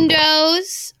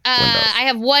windows. I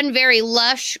have one very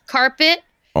lush carpet.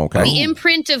 Okay. The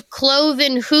imprint of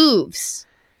cloven hooves.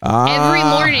 Every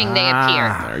morning they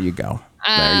appear. There you go.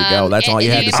 There you go. That's all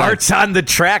you had to say. Art's on the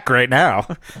track right now.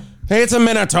 It's a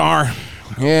Minotaur.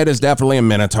 It is definitely a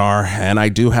Minotaur, and I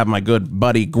do have my good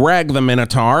buddy Greg the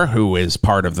Minotaur, who is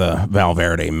part of the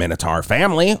Valverde Minotaur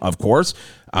family, of course.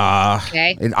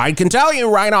 Okay. I can tell you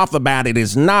right off the bat, it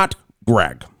is not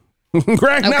Greg.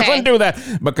 Greg doesn't do that,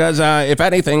 because if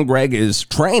anything, Greg is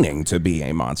training to be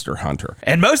a monster hunter.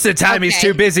 And most of the time, he's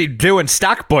too busy doing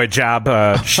stock boy job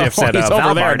shifts at He's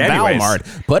over there Valmart at anyways.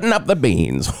 Valmart, putting up the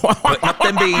beans. Putting up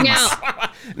them beans.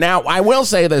 Now, I will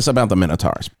say this about the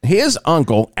Minotaurs. His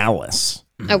uncle, Alise,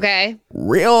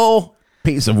 real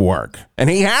piece of work. And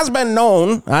he has been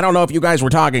known, I don't know if you guys were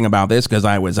talking about this, because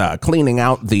I was cleaning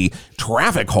out the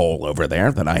traffic hole over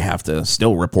there that I have to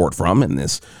still report from in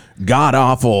this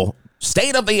god-awful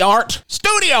state-of-the-art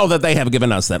studio that they have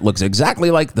given us that looks exactly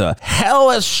like the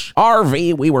hellish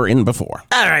RV we were in before.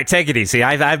 All right, take it easy.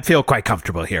 I feel quite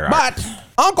comfortable here. Art. But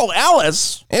Uncle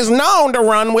Alise is known to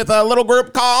run with a little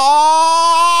group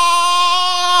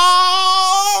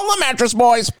called the Mattress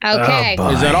Boys. Okay.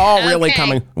 Is it all really Okay.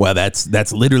 coming? Well,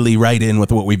 that's literally right in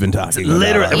with what we've been talking about.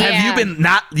 Literally, Yeah. have you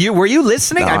been were you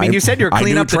listening? No, I mean, you said you're I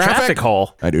cleaning do up the traffic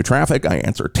hole. I do traffic. I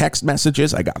answer text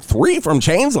messages. I got 3 from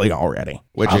Chansley already,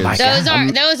 which Oh is my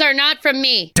Those are not from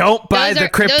me. Don't buy the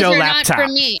crypto those are laptop. Not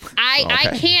from me. I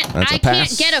can't That's a can't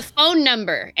pass. get a phone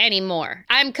number anymore.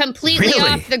 I'm completely Really?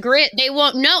 off the grid. They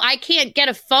won't. No, I can't get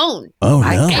a phone. Oh, no.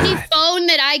 Any phone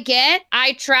that I get,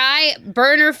 I try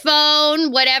burner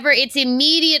phone, whatever. It's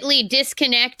immediately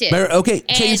disconnected. Okay,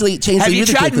 And- Chansley, Have you you're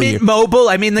the tried kid for Mint your- Mobile?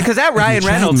 I mean, because that Ryan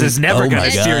tried Reynolds is Mint- never oh going my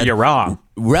to steer God. you wrong.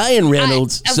 Ryan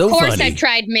Reynolds, Of so course, funny. I've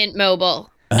tried Mint Mobile.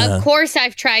 Of course,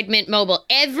 I've tried Mint Mobile.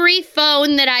 Every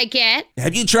phone that I get,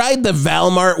 Have you tried the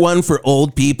Valmart one for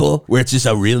old people, where it's just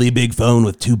a really big phone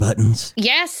with 2 buttons?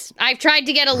 yes, I've tried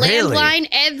to get a Really? landline.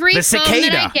 Every The phone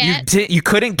that I cicada. get. You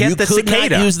couldn't get You the could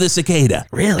cicada. not use the cicada.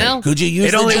 Really? No. Could you use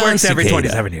It the only John works every cicada?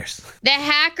 27 years. The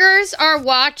hackers are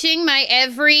watching my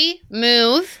every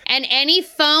move, and any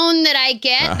phone that I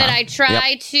get that I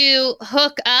try to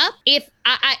hook up, if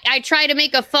I try to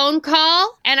make a phone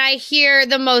call and I hear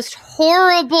the most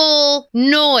horrible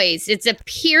noise. It's a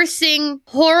piercing,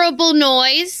 horrible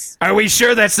noise. Are we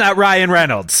sure that's not Ryan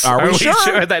Reynolds? Are we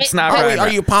sure? that's not Oh, Ryan wait, are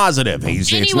you positive?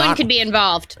 It's Anyone not. could be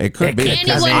involved. It could be.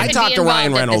 Anyone I could talked be to Ryan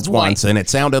involved at Reynolds this point. once, and it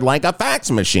sounded like a fax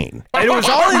machine. It was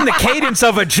all in the cadence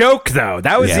of a joke, though.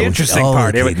 That was Yeah, the it was interesting all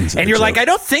part. the cadence of And a you're like, joke. I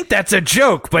don't think that's a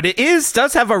joke, but it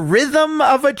does have a rhythm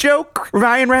of a joke,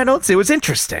 Ryan Reynolds. It was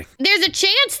interesting. There's a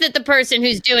chance that the person person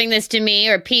who's doing this to me,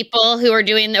 or people who are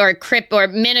doing, or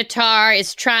Minotaur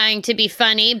is trying to be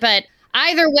funny, but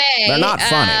either way, they're not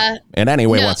funny in any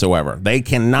way whatsoever. They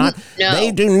cannot. No.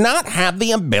 They do not have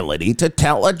the ability to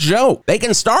tell a joke. They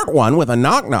can start one with a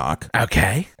knock knock.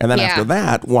 Okay. And then after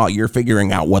that, while you're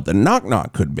figuring out what the knock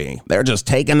knock could be, they're just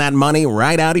taking that money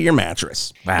right out of your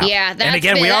mattress. Wow. Yeah. And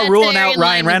again, we are ruling out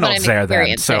Ryan Reynolds there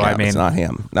then. So, I mean, it's not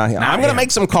him. I'm going to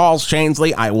make some calls,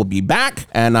 Chainsley. I will be back,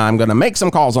 and I'm going to make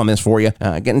some calls on this for you.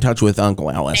 Get in touch with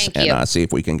Uncle Alice and see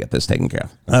if we can get this taken care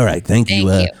of. All right. Thank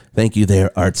you. Thank you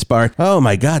there, Art Spark. Oh,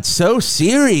 my God. So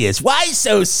serious. Why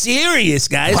so serious,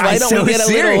 guys? Why don't we get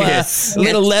a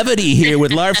little levity here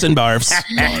with Larfs and Barfs?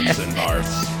 Larfs and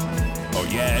Barfs. Oh,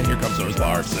 yeah, here comes those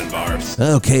Larfs and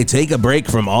Barfs. Okay, take a break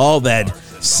from all that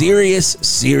serious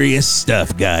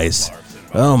stuff, guys.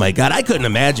 Oh my God, I couldn't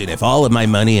imagine if all of my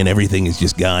money and everything is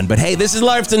just gone. But hey, this is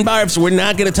Larfs and Barfs. We're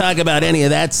not going to talk about any of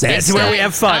that sad This is stuff. where we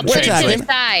have fun. I'll put it to the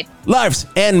side. Larfs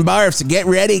and Barfs, get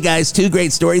ready, guys. 2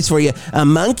 great stories for you. A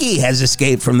monkey has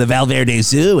escaped from the Valverde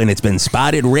Zoo, and it's been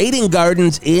spotted raiding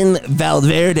gardens in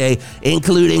Valverde,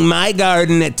 including my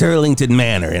garden at Turlington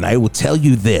Manor. And I will tell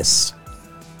you this,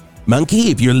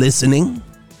 monkey, if you're listening,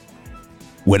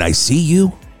 when I see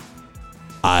you,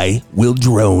 I will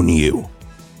drone you.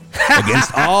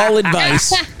 Against all advice.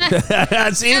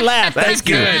 See, you laugh. That's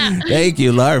good. Thank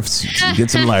you, Larfs.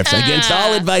 Get some Larfs. Against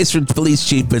all advice from Police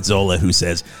Chief Pizzola, who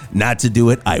says not to do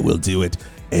it, I will do it.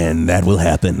 And that will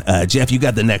happen. Jeff, you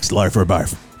got the next Larf or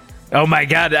Barf. Oh my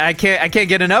God, I can't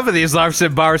get enough of these Larfs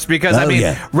and Barfs because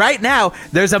right now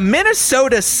there's a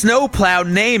Minnesota snowplow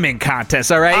naming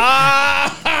contest, all right?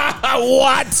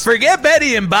 What? Forget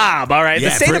Betty and Bob, all right? Yeah,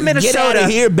 the state of Minnesota. Get out of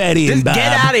here, Betty and Bob.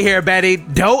 Get out of here, Betty.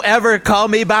 Don't ever call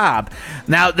me Bob.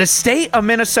 Now, the state of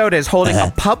Minnesota is holding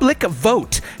a public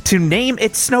vote to name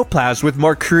its snowplows with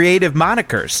more creative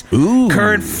monikers. Ooh.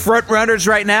 Current frontrunners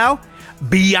right now,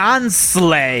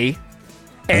 Beyonce.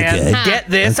 And get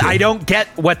this, I don't get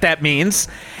what that means.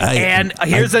 And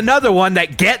here's another one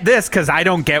that get this, because I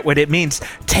don't get what it means.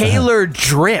 Taylor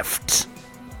Drift.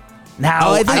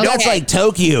 Now, I think that's like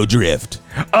Tokyo Drift.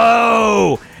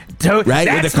 Oh, right?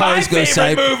 Where the cars go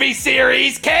side. Movie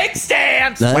series, Keg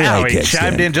Stands. I Wow, like he Keg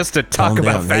chimed Stand. in just to talk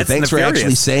about Fast Thanks for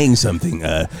actually saying something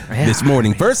this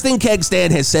morning. First thing Keg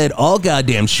Stand has said all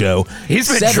goddamn show. He's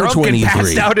been drunk and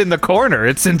passed out in the corner.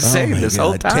 It's insane this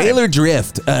whole time. Taylor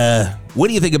Drift. What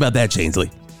do you think about that,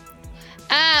 Chainsley?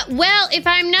 Well, if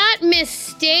I'm not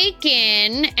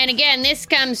mistaken, and again, this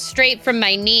comes straight from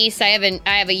my niece. I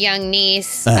have a young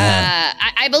niece.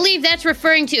 I believe that's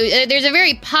referring to. There's a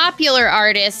very popular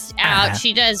artist out.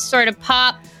 She does sort of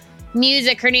pop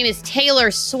music. Her name is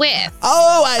Taylor Swift.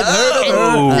 Oh, I've heard of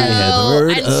her.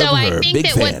 I think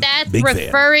that what that's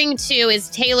referring to is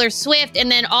Taylor Swift, and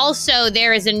then also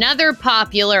there is another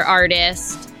popular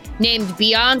artist named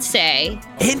Beyonce.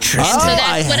 Interesting. So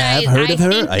that's what I have heard of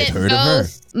her. I've heard of her.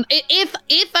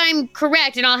 If I'm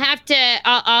correct, and I'll have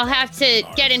to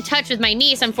get in touch with my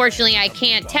niece. Unfortunately, I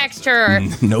can't text her.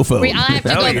 No phone. I'll have to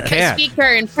go speak to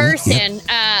her in person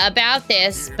about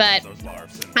this. But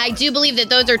I do believe that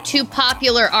those are 2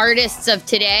 popular artists of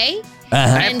today. I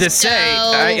have to say,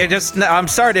 I'm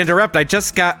sorry to interrupt. I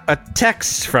just got a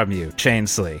text from you,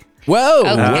 Chainsley. Whoa!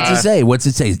 What's it say? What's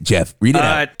it say, Jeff? Read it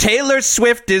out. Taylor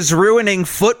Swift is ruining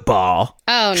football.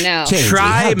 Oh no! Chainsley,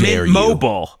 Try Mint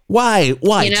Mobile. Why, you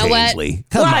know Chainsley?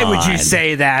 What? Why would you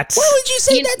say that? Why would you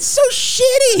say that's so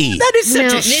shitty? That is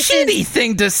such a shitty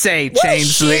thing to say, Chainsley. What a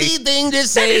shitty thing to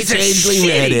say, Chainsley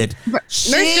Reddit.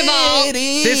 First of all,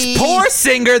 this poor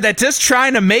singer that's just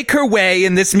trying to make her way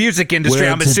in this music industry.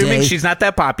 I'm assuming she's not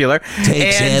that popular.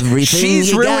 Takes everything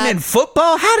she's you ruining got.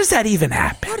 football? How does that even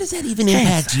happen? How does that even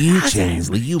impact you,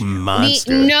 Chainsley? You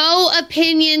monster. No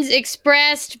opinions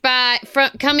expressed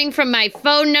coming from my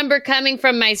phone number, coming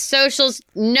from my socials.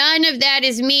 None of that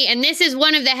is me. And this is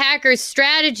one of the hackers'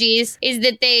 strategies, is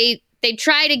that they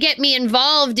try to get me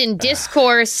involved in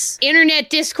internet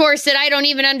discourse that I don't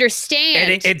even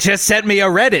understand. And it just sent me a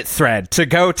Reddit thread to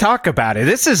go talk about it.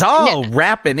 This is all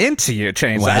wrapping into you,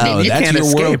 Chainsley. Wow, I mean, you that's can't your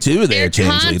escape. world too there,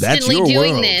 Chainsley. That's your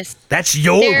doing world. this. That's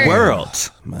your world.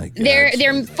 My God,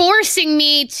 They're forcing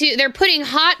me to. They're putting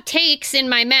hot takes in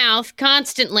my mouth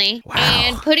constantly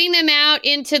and putting them out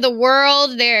into the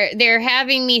world. They're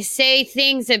having me say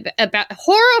things about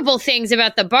horrible things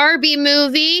about the Barbie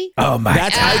movie. Oh my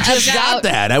God! I just got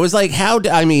that. I was like, how?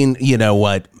 I mean, you know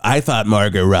what? I thought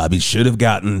Margot Robbie should have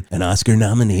gotten an Oscar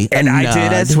nominee. And I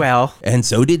did as well. And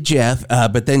so did Jeff.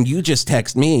 But then you just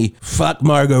text me, fuck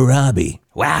Margot Robbie.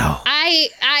 Wow. I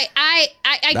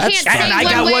can't say And I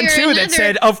one got way one or too another. that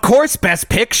said, of course, best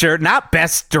picture, not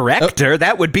best director.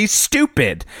 That would be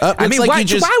stupid. I mean, like why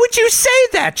would you say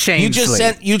that,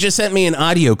 Changeley? You just sent me an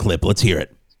audio clip. Let's hear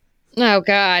it. Oh,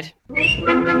 God.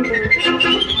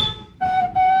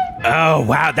 Oh,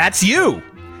 wow. That's you.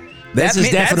 This is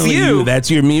definitely that's you.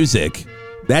 That's your music.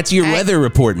 That's your weather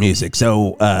report music.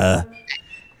 So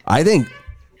I think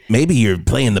maybe you're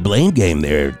playing the blame game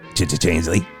there,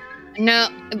 Changeley. No.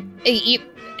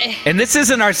 And this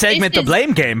isn't our segment, the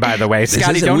blame game, by the way.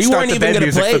 Scotty, don't we start weren't the even bed going to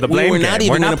music play. for the blame We were game. not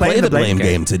even going to play the blame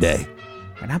game today.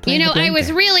 We're not playing the blame I was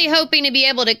game. really hoping to be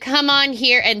able to come on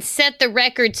here and set the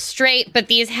record straight, but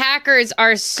these hackers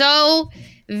are so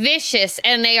vicious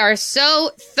and they are so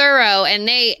thorough and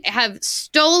they have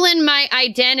stolen my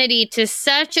identity to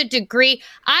such a degree.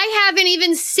 I haven't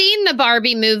even seen the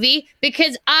Barbie movie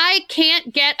because I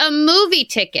can't get a movie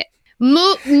ticket.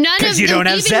 None of them. you don't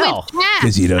have Zelle.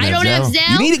 Because you don't I don't have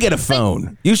Zelle. You need to get a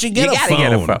phone. You should get a phone.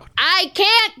 Get a phone. I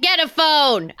can't get a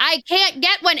phone. I can't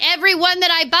get one. Every one that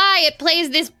I buy, it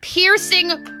plays this piercing,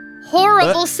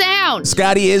 horrible sound.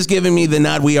 Scotty is giving me the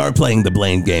nod. We are playing the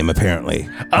blame game, apparently.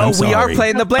 Oh, we are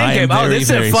playing the blame game. Oh, this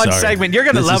is a fun segment. You're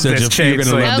going to love this, Changeley. You're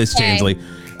going to love this, Okay. Changeley.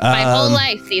 My whole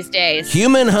life these days.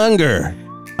 Human hunger.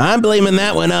 I'm blaming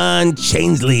that one on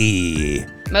Changeley.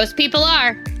 Most people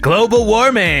are. Global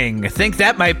warming. I think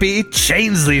that might be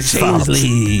Changeley's fault.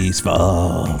 Changeley's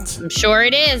fault. I'm sure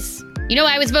it is. You know,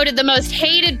 I was voted the most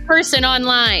hated person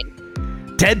online.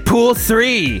 Deadpool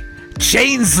 3.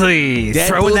 Changeley.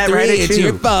 Throwing that right at you. It's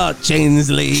your fault,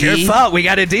 Changeley. It's your fault. We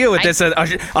got to deal with this.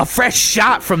 A fresh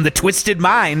shot from the twisted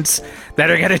minds that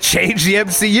are going to change the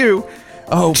MCU.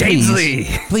 Oh, Changeley.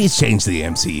 Please change the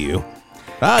MCU.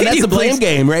 That's the blame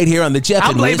game right here on the Jeff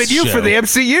I'm and blaming Liz you show. for the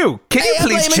MCU. Can you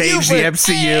please change the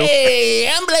MCU? Hey,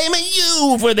 I'm blaming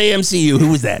you for the MCU.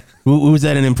 Who was that? Who was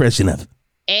that an impression of?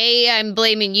 I'm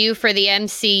blaming you for the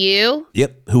MCU.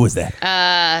 Yep. Who was that?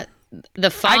 The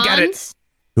Fonz. I got it.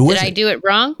 Who was Did I do it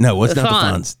wrong? No, it's the not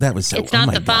Fonz. the Fonz. That was so. It's not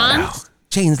my the God. Fonz?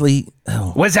 Changeley.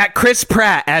 Oh. Was that Chris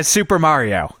Pratt as Super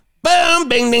Mario? Boom,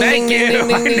 bing, ding, Thank ding, you. ding,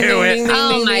 ding, I ding, knew it. ding,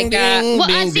 Oh ding, my ding, God. ding, Well,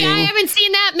 ding, see, I ding. haven't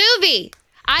seen that movie.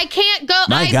 I can't go.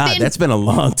 My I've God, been, that's been a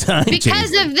long time.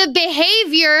 because Changeley. of the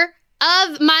behavior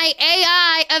of my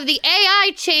AI, of the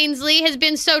AI Changeley has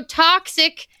been so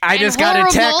toxic. I just got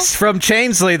a text from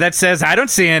Changeley that says, I don't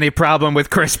see any problem with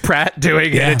Chris Pratt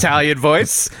doing an Italian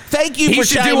voice. Thank you He for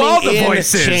should chiming do all the in,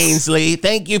 voices. Changeley.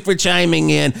 Thank you for chiming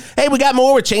in. Hey, we got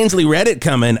more with Changeley Reddit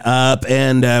coming up,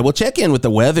 and we'll check in with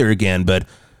the weather again. But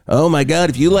oh my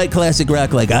God, if you like classic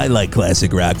rock like I like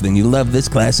classic rock, then you love this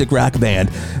classic rock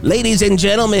band. Ladies and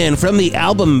gentlemen, from the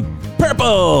album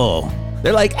Purple.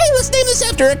 They're like, hey, let's name this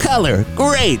after a color.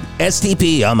 Great.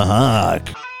 STP on the Hawk.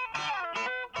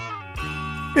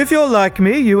 If you're like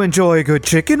me, you enjoy a good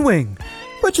chicken wing,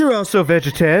 but you're also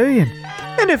vegetarian.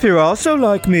 And if you're also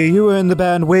like me, you are in the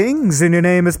band Wings and your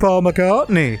name is Paul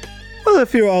McCartney. Well,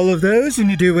 if you're all of those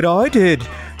and you do what I did,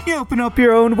 you open up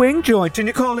your own wing joint and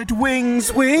you call it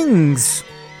Wings Wings.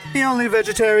 The only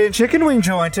vegetarian chicken wing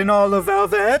joint in all of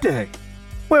Valverde,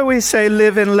 where we say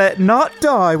live and let not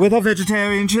die with our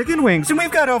vegetarian chicken wings, and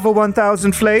we've got over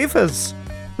 1,000 flavors.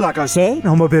 Like I said,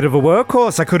 I'm a bit of a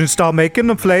workhorse. I couldn't stop making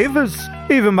them flavors.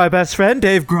 Even my best friend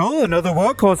Dave Grohl, another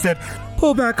workhorse, said,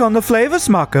 pull back on the flavor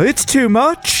smucker. It's too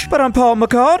much. But I'm Paul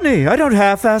McCartney. I don't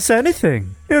half-ass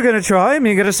anything. You're gonna try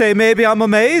me. You're gonna say maybe I'm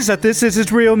amazed that this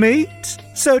isn't real meat.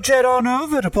 So jet on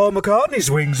over to Paul McCartney's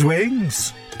Wings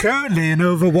Wings. Currently in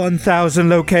over 1,000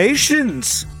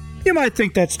 locations. You might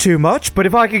think that's too much, but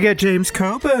if I could get James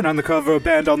Coburn on the cover of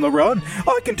Band on the Run,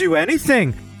 I can do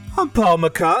anything. I'm Paul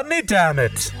McCartney, damn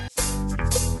it.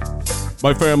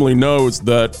 My family knows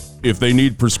that if they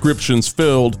need prescriptions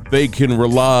filled, they can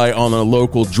rely on a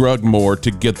local drug more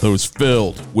to get those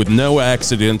filled, with no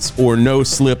accidents or no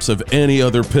slips of any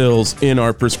other pills in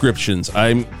our prescriptions.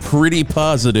 I'm pretty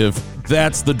positive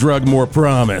that's the Drugmore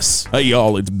promise. Hey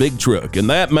y'all, it's Big Truck, and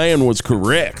that man was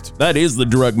correct. That is the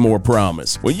Drugmore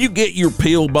promise. When you get your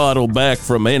pill bottle back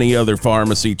from any other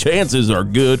pharmacy, chances are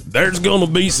good there's gonna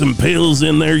be some pills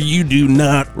in there you do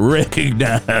not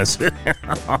recognize.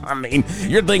 I mean,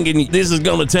 you're thinking this is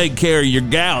gonna take care of your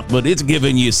gout, but it's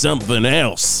giving you something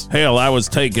else. Hell, I was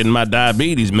taking my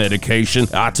diabetes medication.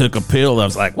 I took a pill. I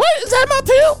was like, what? Is that my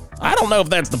pill? I don't know if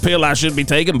that's the pill I should be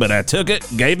taking, but I took it,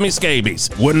 gave me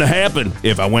scabies. Wouldn't have happened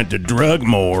if I went to drug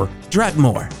more.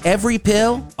 Drugmore. Every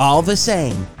pill, all the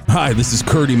same. Hi, this is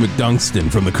Curdy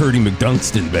McDunkston from the Curdy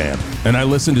McDunkston Band, and I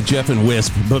listen to Jeff and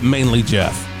Wisp, but mainly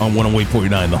Jeff, on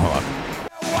 108.9 The Hawk.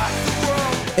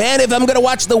 And if I'm going to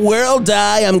watch the world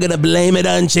die, I'm going to blame it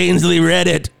on Chansley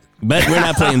Reddit. But we're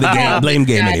not playing the blame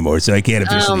game anymore, so I can't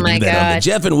officially do that on the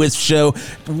Jeff and Wisp show.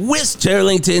 Wisp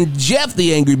Turlington, Jeff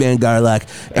the Angry Man Garlock.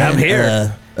 I'm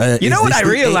here. You know what I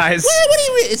realized?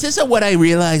 Is this a what I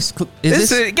realized?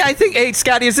 I think, hey,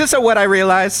 Scotty, is this a what I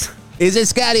realized? Is it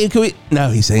Scotty? No,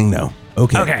 he's saying no.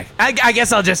 Okay. Okay. I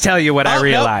guess I'll just tell you what I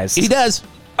realized. No, he does.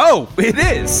 Oh, it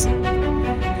is.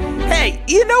 Hey,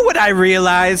 you know what I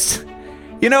realized?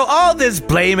 You know, all this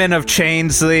blaming of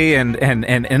Chansley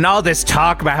and all this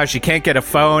talk about how she can't get a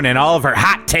phone and all of her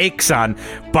hot takes on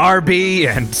Barbie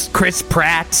and Chris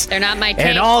Pratt. They're not my take.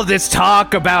 And all this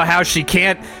talk about how she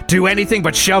can't do anything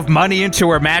but shove money into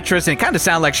her mattress. And it kind of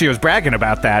sounded like she was bragging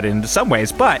about that in some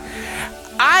ways. But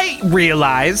I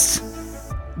realized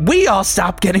we all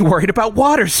stopped getting worried about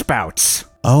water spouts.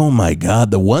 Oh my God,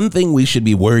 the one thing we should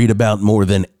be worried about more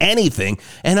than anything,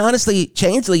 and honestly,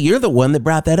 Chansley, you're the one that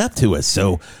brought that up to us,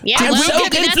 so I'm so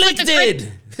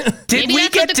conflicted. Did we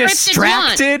get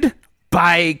distracted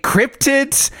by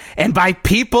cryptids and by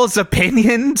people's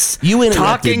opinions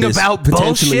talking about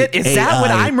bullshit? Is that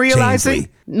what I'm realizing? Chansley.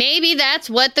 Maybe that's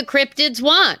what the cryptids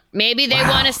want. Maybe they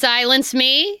want to silence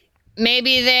me.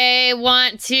 Maybe they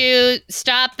want to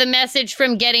stop the message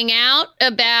from getting out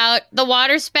about the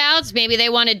water spouts. Maybe they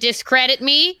want to discredit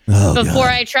me before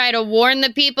I try to warn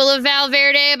the people of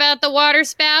Valverde about the water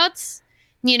spouts.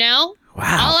 You know?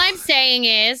 Wow. All I'm saying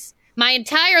is my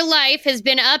entire life has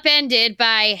been upended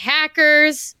by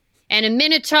hackers and a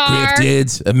Minotaur.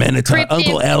 Cryptids, a Minotaur,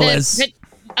 Uncle Ellis.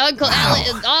 Uncle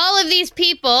Ellis. All of these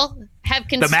people have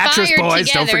conspired the Mattress Boys,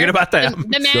 together. Don't forget about them.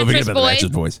 The Don't forget about the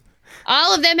Mattress Boys.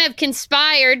 All of them have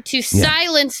conspired to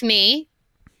silence me,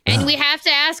 and we have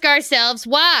to ask ourselves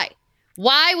why.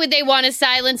 Why would they want to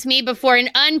silence me before an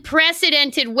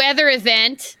unprecedented weather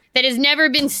event that has never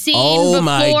been seen before? Oh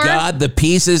my God, the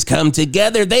pieces come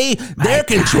together. They're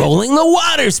controlling the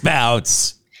water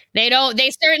spouts. They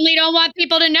certainly don't want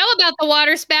people to know about the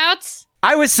water spouts.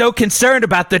 I was so concerned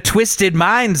about the twisted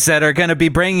minds that are going to be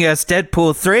bringing us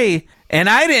Deadpool 3, and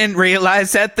I didn't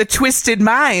realize that the twisted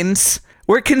minds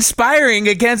we're conspiring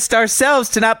against ourselves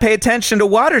to not pay attention to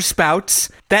water spouts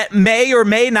that may or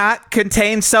may not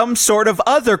contain some sort of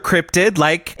other cryptid,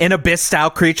 like an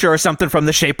abyss-style creature or something from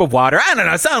The Shape of Water. I don't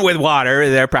know, something with water.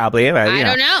 They're probably. I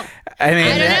don't know. I mean,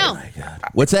 I don't know. Oh my God.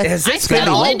 What's that? I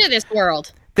stumbled into this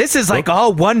world. This is like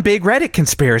all one big Reddit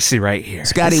conspiracy right here.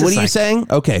 Scotty, what are you saying?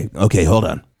 Okay, hold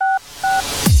on.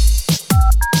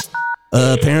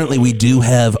 Apparently, we do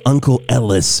have Uncle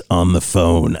Ellis on the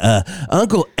phone.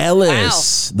 Uncle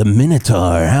Ellis, the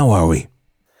Minotaur, how are we?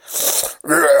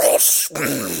 Yes.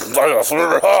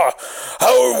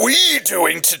 How are we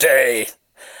doing today?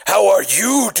 How are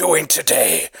you doing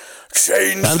today,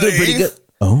 Chansley? I'm doing pretty good.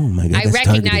 Oh my God, I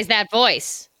recognize that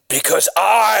voice. Because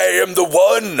I am the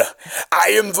one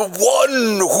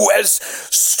who has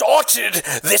started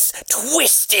this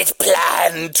twisted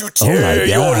plan to tear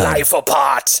your life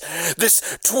apart.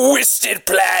 This twisted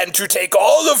plan to take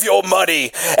all of your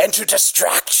money and to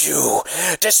distract you.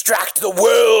 Distract the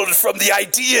world from the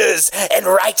ideas. And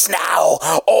right now,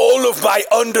 all of my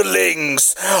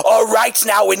underlings are right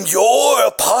now in your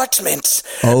apartment.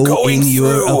 Going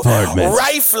through,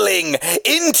 rifling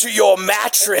into your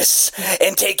mattress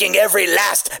and taking every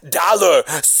last dollar,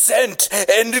 cent,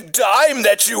 and dime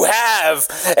that you have,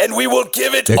 and we will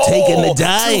give it taking the all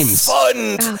dimes. to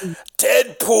fund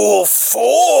Deadpool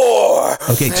 4.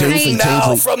 Okay, Chansley,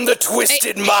 now from the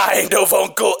twisted mind of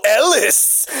Uncle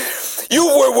Ellis. You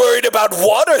were worried about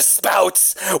water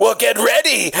spouts. Well, get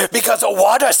ready, because a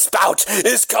water spout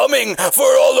is coming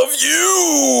for all of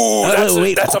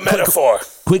you. That's a metaphor.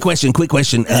 Quick question,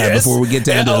 Yes? before we get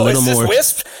down to a little more.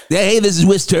 Wisp? Hey, this is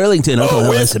Wisp Turlington. Uncle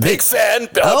Ellis, big fan.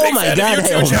 Oh my God! Of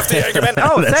you too, Jeff the Anchorman.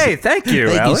 Oh, thank you,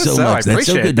 Thank Ellis. you so much. That's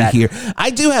so good to hear. I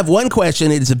do have one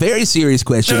question. It's a very serious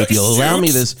question. If you'll allow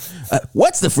me this,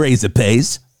 what's the phrase that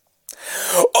pays?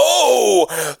 Oh,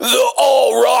 the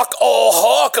all rock, all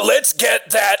hawk. Let's get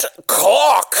that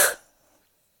cock.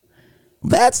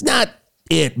 That's not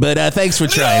it, but thanks for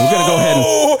trying. We're going to go ahead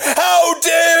and... How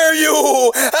dare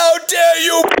you! How dare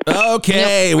you!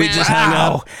 Okay, we just hung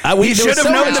up. We should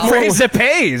have known the phrase that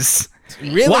pays.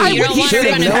 Really? Why would he should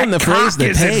have known the phrase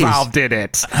that pays? Involved in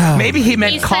it? Maybe he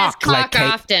meant cock. Says cock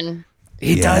often.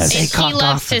 He does say And cock he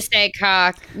loves often. to say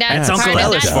cock. That's part Uncle of-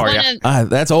 Ellis that's for one you. of-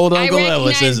 That's old I Uncle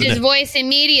Ellis, recognized isn't his it? voice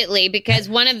immediately because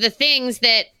one of the things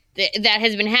that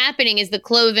has been happening is the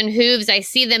cloven hooves. I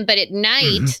see them, but at night,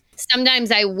 Mm-hmm.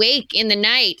 sometimes I wake in the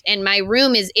night and my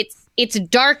room it's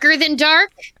darker than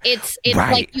dark. It's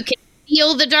Right. like you can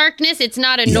feel the darkness. It's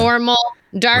not a normal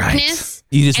darkness.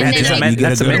 You just And have then to I- you get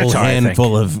That's a a good old Minotaur, I think.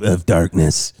 handful of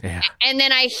darkness. Yeah. And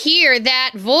then I hear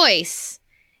that voice.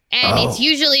 And it's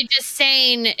usually just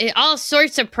saying all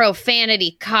sorts of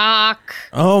profanity, cock.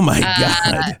 Oh my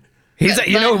God. He's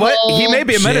you know what? He may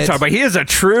be a Shit. Minotaur, but he is a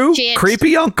true Shit.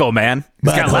 creepy uncle, man.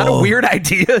 He's got a lot Butthole. of weird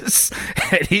ideas.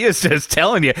 And he is just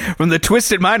telling you from the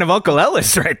twisted mind of Uncle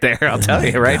Ellis right there. I'll tell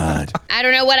you, right? God. I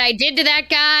don't know what I did to that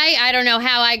guy. I don't know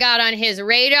how I got on his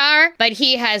radar, but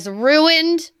he has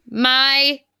ruined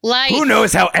my life. Who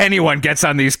knows how anyone gets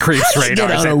on these creeps' Get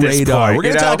radars on a at this radar. point? We're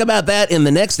going you to know? talk about that in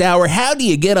the next hour. How do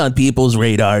you get on people's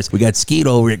radars? We got Skeet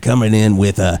over it coming in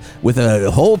with a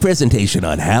whole presentation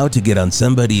on how to get on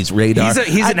somebody's radar.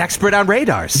 He's an expert on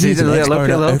radars. He's an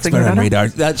expert on radar.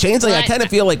 radars. Chansley, I What? kind of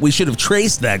feel like we should have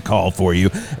traced that call for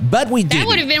you, but we didn't. That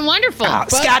would have been wonderful.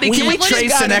 Scotty, can we What is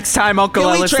trace the Scotty? next time Uncle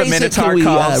Can we Ellis the trace it? Minotaur Can we,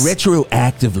 calls?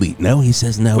 retroactively? No, he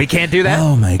says no. We can't do that?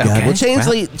 Oh my God! Okay. Well,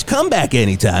 Chansley, come back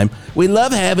anytime. We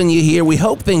love having you here. We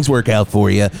hope things work out for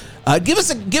you. Give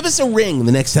us a ring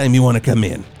the next time you want to come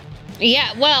in, Yeah,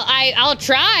 well, I'll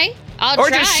try. Or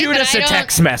try, just shoot but us I a don't-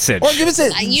 text message. or give us a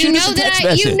You shoot know us a that text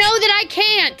you message. know that I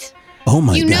can't. Oh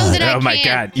my you know God! that I Oh my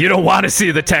can't. God! You don't want to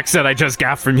see the text that I just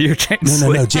got from you, James.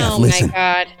 No, Jeff. Oh Listen. my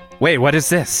God. Wait, what is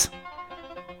this?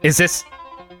 Is this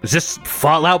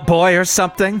Fallout Boy or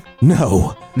something?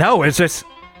 No. No, is this?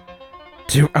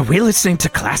 Are we listening to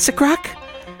classic rock?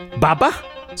 Baba?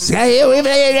 Is that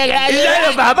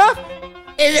a Baba?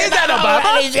 Is that a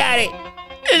Baba?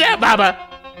 Is that Baba?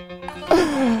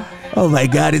 Oh my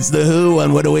God! It's the Who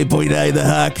on 108.9 The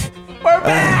Huck. We're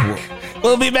back.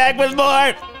 We'll be back with more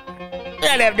right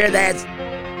after this.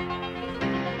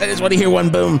 I just want to hear one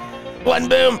boom. One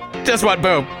boom. Just one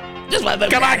boom. Just one boom.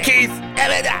 Come on, Keith.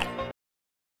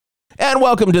 And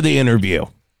welcome to the interview.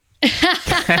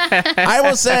 I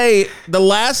will say the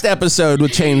last episode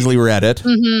with Chansley Reddit,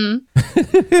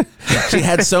 she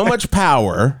had so much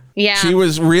power. Yeah. She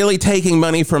was really taking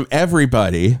money from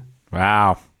everybody,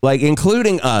 Wow. like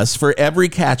including us, for every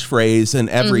catchphrase and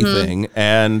everything.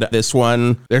 And this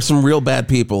one, there's some real bad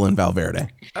people in Valverde.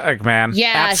 Look, man.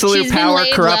 Yeah, absolute she's been power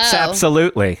laid corrupts low.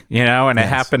 absolutely. You know, and it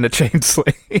happened to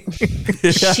Chansley.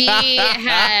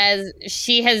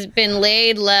 She has been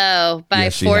laid low by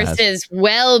Yes, she has. forces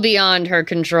well beyond her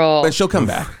control. But she'll come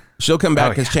back. She'll come back Oh,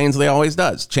 because Chansley always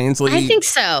does. Chansley I think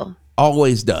so.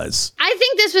 always does. I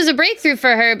think this was a breakthrough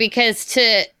for her because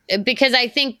I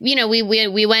think, you know, we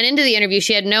went into the interview.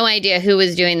 She had no idea who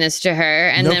was doing this to her.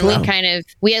 And No then clue.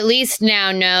 we at least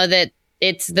now know that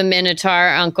it's the Minotaur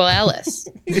Uncle Ellis.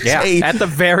 Yeah. a- At the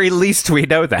very least, we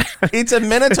know that. It's a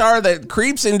Minotaur that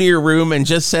creeps into your room and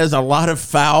just says a lot of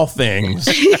foul things.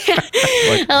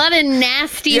 A lot of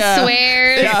nasty Yeah.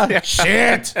 swears. Yeah,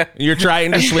 shit. You're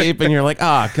trying to sleep and you're like,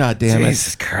 oh, God damn it.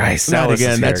 Jesus Christ. Not Ellis is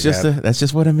again. here That's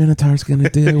just what a Minotaur's gonna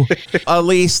do.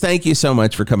 Alise, thank you so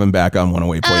much for coming back on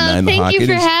 108.9 The Hawk. Thank you It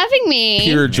for is having me.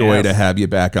 pure joy Yes. to have you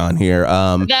back on here.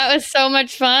 That was so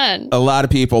much fun. A lot of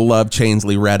people love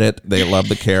Chansley Reddit. They love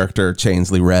the character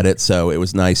Chansley Reddit, so it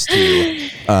was nice to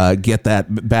get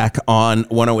that back on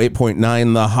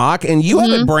 108.9 The Hawk. And you have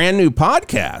a brand new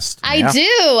podcast. I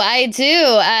do.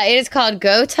 It is called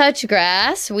Go Touch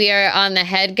Grass. We are on the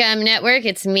Headgum Network.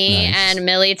 It's me and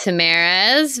Millie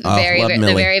Tamares. Oh, love The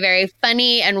Millie. very, very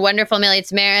funny and wonderful Millie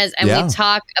Tamares. And Yeah. we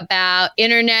talk about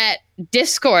internet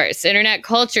discourse, internet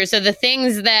culture. So the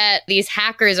things that these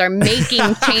hackers are making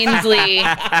Chansley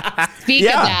speak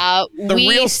Yeah, about, the we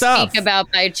real stuff. speak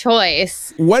about by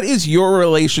choice. What is your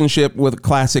relationship with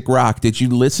classic rock? Did you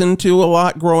listen to a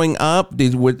lot growing up?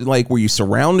 Were you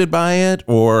surrounded by it,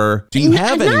 or do you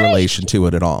have any relation to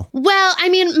it at all? Well, I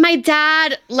mean, my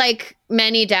dad, like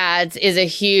many dads, is a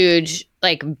huge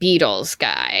Beatles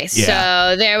guy.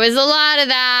 Yeah. So there was a lot of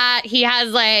that. He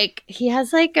has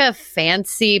a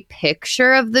fancy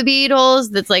picture of the Beatles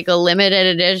that's like a limited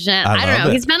edition. I don't love know.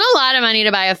 it. He spent a lot of money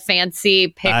to buy a fancy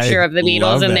picture I of the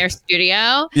love Beatles in it. their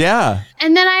studio. Yeah.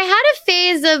 And then I had a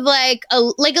phase of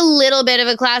a little bit of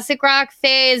a classic rock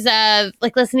phase of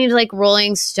listening to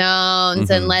Rolling Stones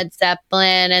and Led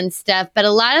Zeppelin and stuff. But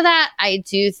a lot of that I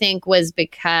do think was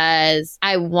because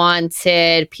I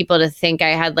wanted people to think I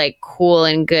had cool cool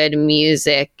and good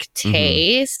music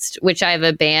taste, which I've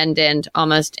abandoned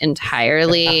almost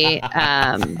entirely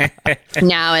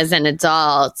now as an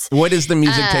adult. What is the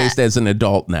music taste as an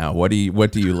adult now? What do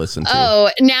you listen to? Oh,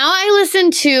 now I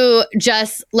listen to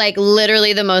just like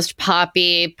literally the most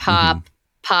poppy pop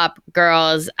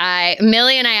girls.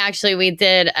 Millie and I actually, we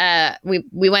did,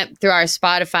 we went through our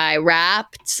Spotify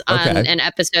Wrapped on an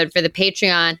episode for the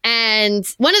Patreon. And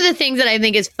one of the things that I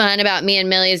think is fun about me and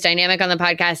Millie's dynamic on the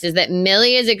podcast is that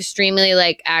Millie is extremely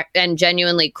like and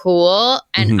genuinely cool.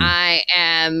 And I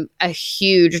am a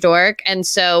huge dork. And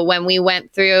so when we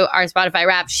went through our Spotify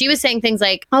Wrapped, she was saying things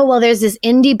like, oh, well, there's this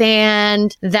indie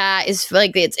band that is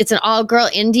like, it's an all girl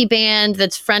indie band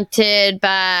that's fronted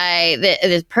by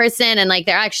this person. And like,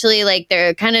 they're actually like,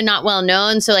 they're kind of not well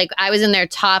known. So like I was in their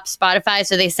top Spotify.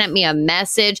 So they sent me a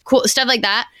message, cool stuff like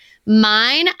that.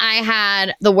 Mine, I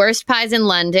had The Worst Pies in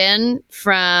London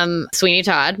from Sweeney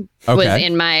Todd was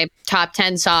in my top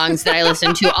 10 songs that I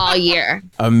listened to all year.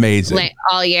 Amazing. Like,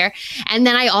 all year. And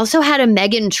then I also had a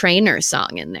Meghan Trainor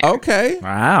song in there. Okay.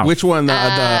 Wow. Which one? The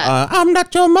I'm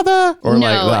not your mother? Or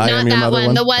no, like, I not am your that mother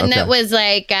one. The one Okay. that was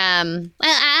like, well,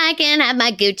 I can have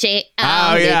my Gucci.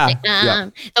 Oh, yeah. Yeah.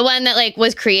 The one that like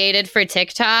was created for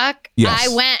TikTok. Yes.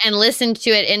 I went and listened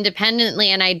to it independently,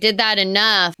 and I did that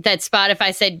enough that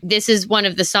Spotify said, this is one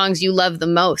of the songs you love the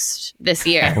most this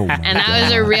year. Oh, and that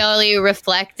was a really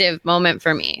reflective moment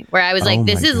for me, where I was like,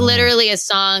 this is literally a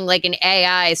song, like an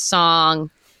AI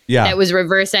song that was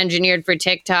reverse engineered for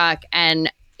TikTok,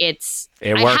 and I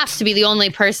have to be the only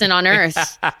person on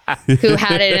earth who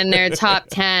had it in their top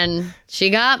 10. She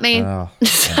got me. Oh.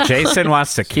 Jason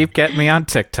wants to keep getting me on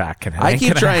TikTok. And I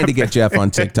keep trying to get Jeff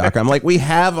on TikTok. I'm like, we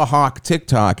have a Hawk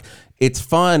TikTok. It's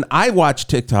fun. I watch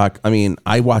TikTok. I mean,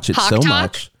 I watch it Hawk so Talk?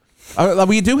 much.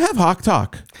 We do have Hawk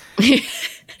Talk.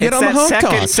 It's that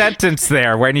second sentence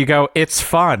there when you go, it's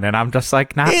fun, and I'm just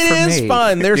like, not for me. It is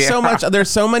fun. There's so much. There's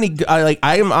so many.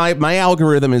 My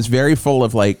algorithm is very full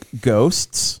of like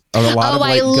ghosts. A lot of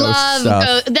like I ghost love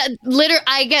stuff. that.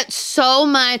 I get so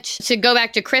much, to go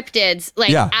back to cryptids,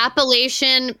 like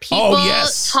Appalachian people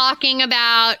talking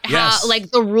about how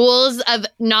like the rules of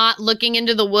not looking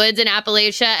into the woods in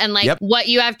Appalachia, and like what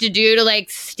you have to do to like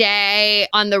stay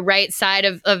on the right side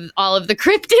of all of the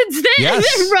cryptids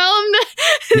that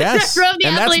roam the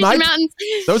Appalachian Mountains.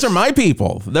 Those are my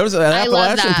people. Those are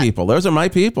Appalachian people. Those are my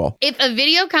people. If a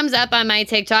video comes up on my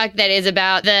TikTok that is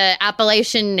about the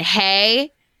Appalachian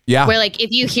hay, where like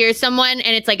if you hear someone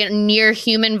and it's like a near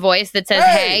human voice that says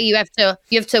hey, you have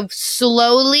to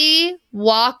slowly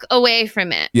walk away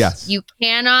from it. Yes. You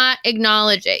cannot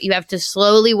acknowledge it. You have to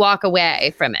slowly walk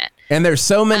away from it. And there's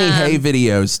so many hay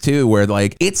videos too, where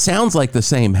like it sounds like the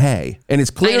same hay, and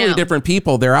it's clearly different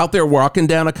people. They're out there walking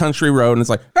down a country road, and it's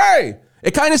like, hey.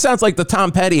 It kind of sounds like the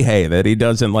Tom Petty hey that he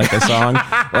does in like a song,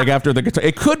 like after the guitar.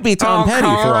 It could be Tom Petty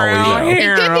for all we know.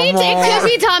 It could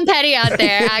be Tom Petty out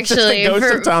there, actually.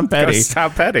 Ghost of Tom Petty. Ghost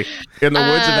Tom Petty. In the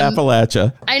woods of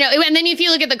Appalachia. I know. And then if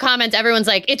you look at the comments, everyone's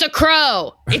like, it's a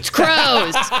crow. It's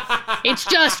crows. It's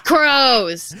just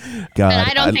crows. God, but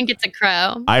I don't think it's a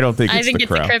crow. I don't think it's the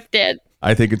crow. I think it's a cryptid.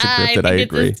 I think it's a cryptid. I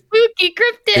agree. It's a spooky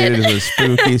cryptid. It is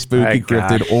a spooky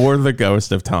cryptid, or the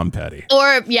ghost of Tom Petty.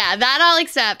 Or, that I'll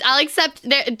accept. I'll accept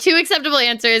two acceptable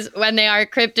answers when they are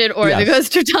cryptid or the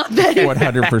ghost of Tom Petty.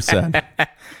 100%.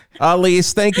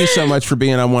 Alise, thank you so much for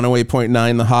being on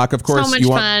 108.9 The Hawk. Of course, so much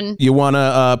fun. You want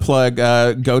to plug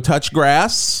Go Touch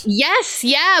Grass? Yes,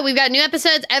 we've got new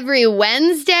episodes every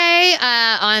Wednesday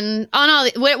on all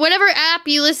whatever app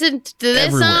you listen to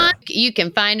this on. You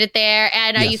can find it there,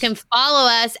 and you can follow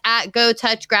us at Go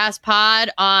Touch Grass Pod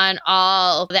on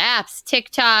all the apps.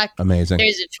 TikTok, amazing.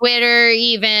 There's a Twitter,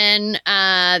 even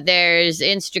there's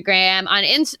Instagram.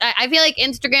 I feel like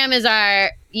Instagram is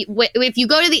our. If you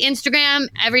go to the Instagram,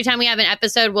 every time we have an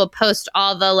episode, we'll post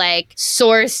all the like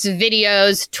source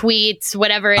videos, tweets,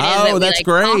 whatever it is that we that's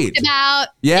great. talked about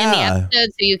in the episode,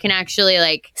 so you can actually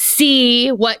like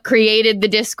see what created the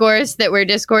discourse that we're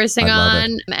discoursing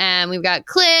on. And we've got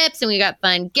clips and we got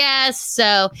fun guests.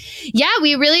 So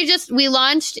we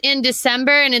launched in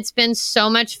December, and it's been so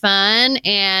much fun,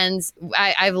 and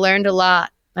I've learned a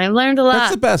lot. I've learned a lot.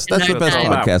 That's the best. That's the best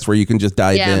podcast where you can just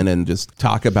dive in and just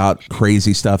talk about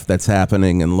crazy stuff that's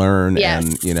happening and learn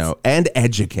and and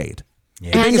educate.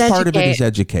 The biggest part of it is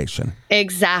education.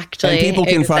 Exactly. And people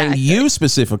can find you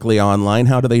specifically online.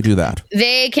 How do they do that?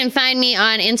 They can find me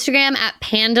on Instagram at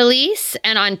Pandalise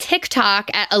and on TikTok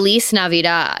at Alise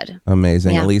Navidad.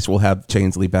 Amazing. Alise will have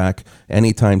Chainsley back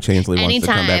anytime Chainsley wants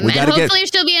to come back. And hopefully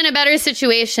she'll be in a better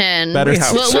situation. We'll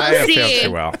see.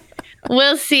 Well.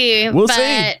 We'll see. We'll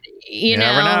see. you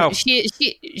never know.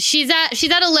 she's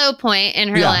at a low point in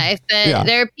her life, but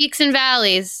there are peaks and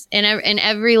valleys in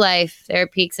every life. There are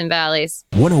peaks and valleys.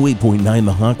 108.9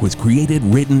 The Hawk was created,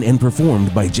 written, and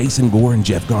performed by Jason Gore and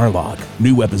Jeff Garlock.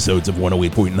 New episodes of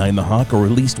 108.9 The Hawk are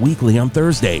released weekly on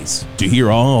Thursdays. To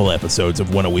hear all episodes of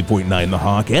 108.9 The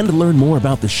Hawk and to learn more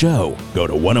about the show, go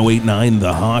to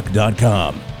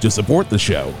 1089thehawk.com. to support the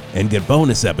show and get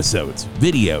bonus episodes,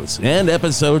 videos, and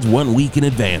episodes 1 week in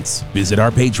advance. Visit our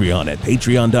Patreon at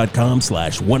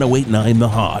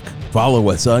patreon.com/1089thehawk. Follow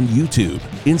us on YouTube,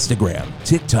 Instagram,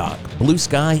 TikTok, Blue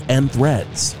Sky, and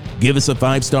Threads. Give us a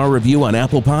 5-star review on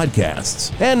Apple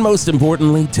Podcasts. And most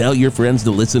importantly, tell your friends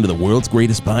to listen to the world's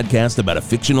greatest podcast about a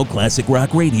fictional classic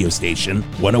rock radio station,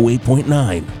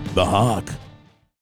 108.9 The Hawk.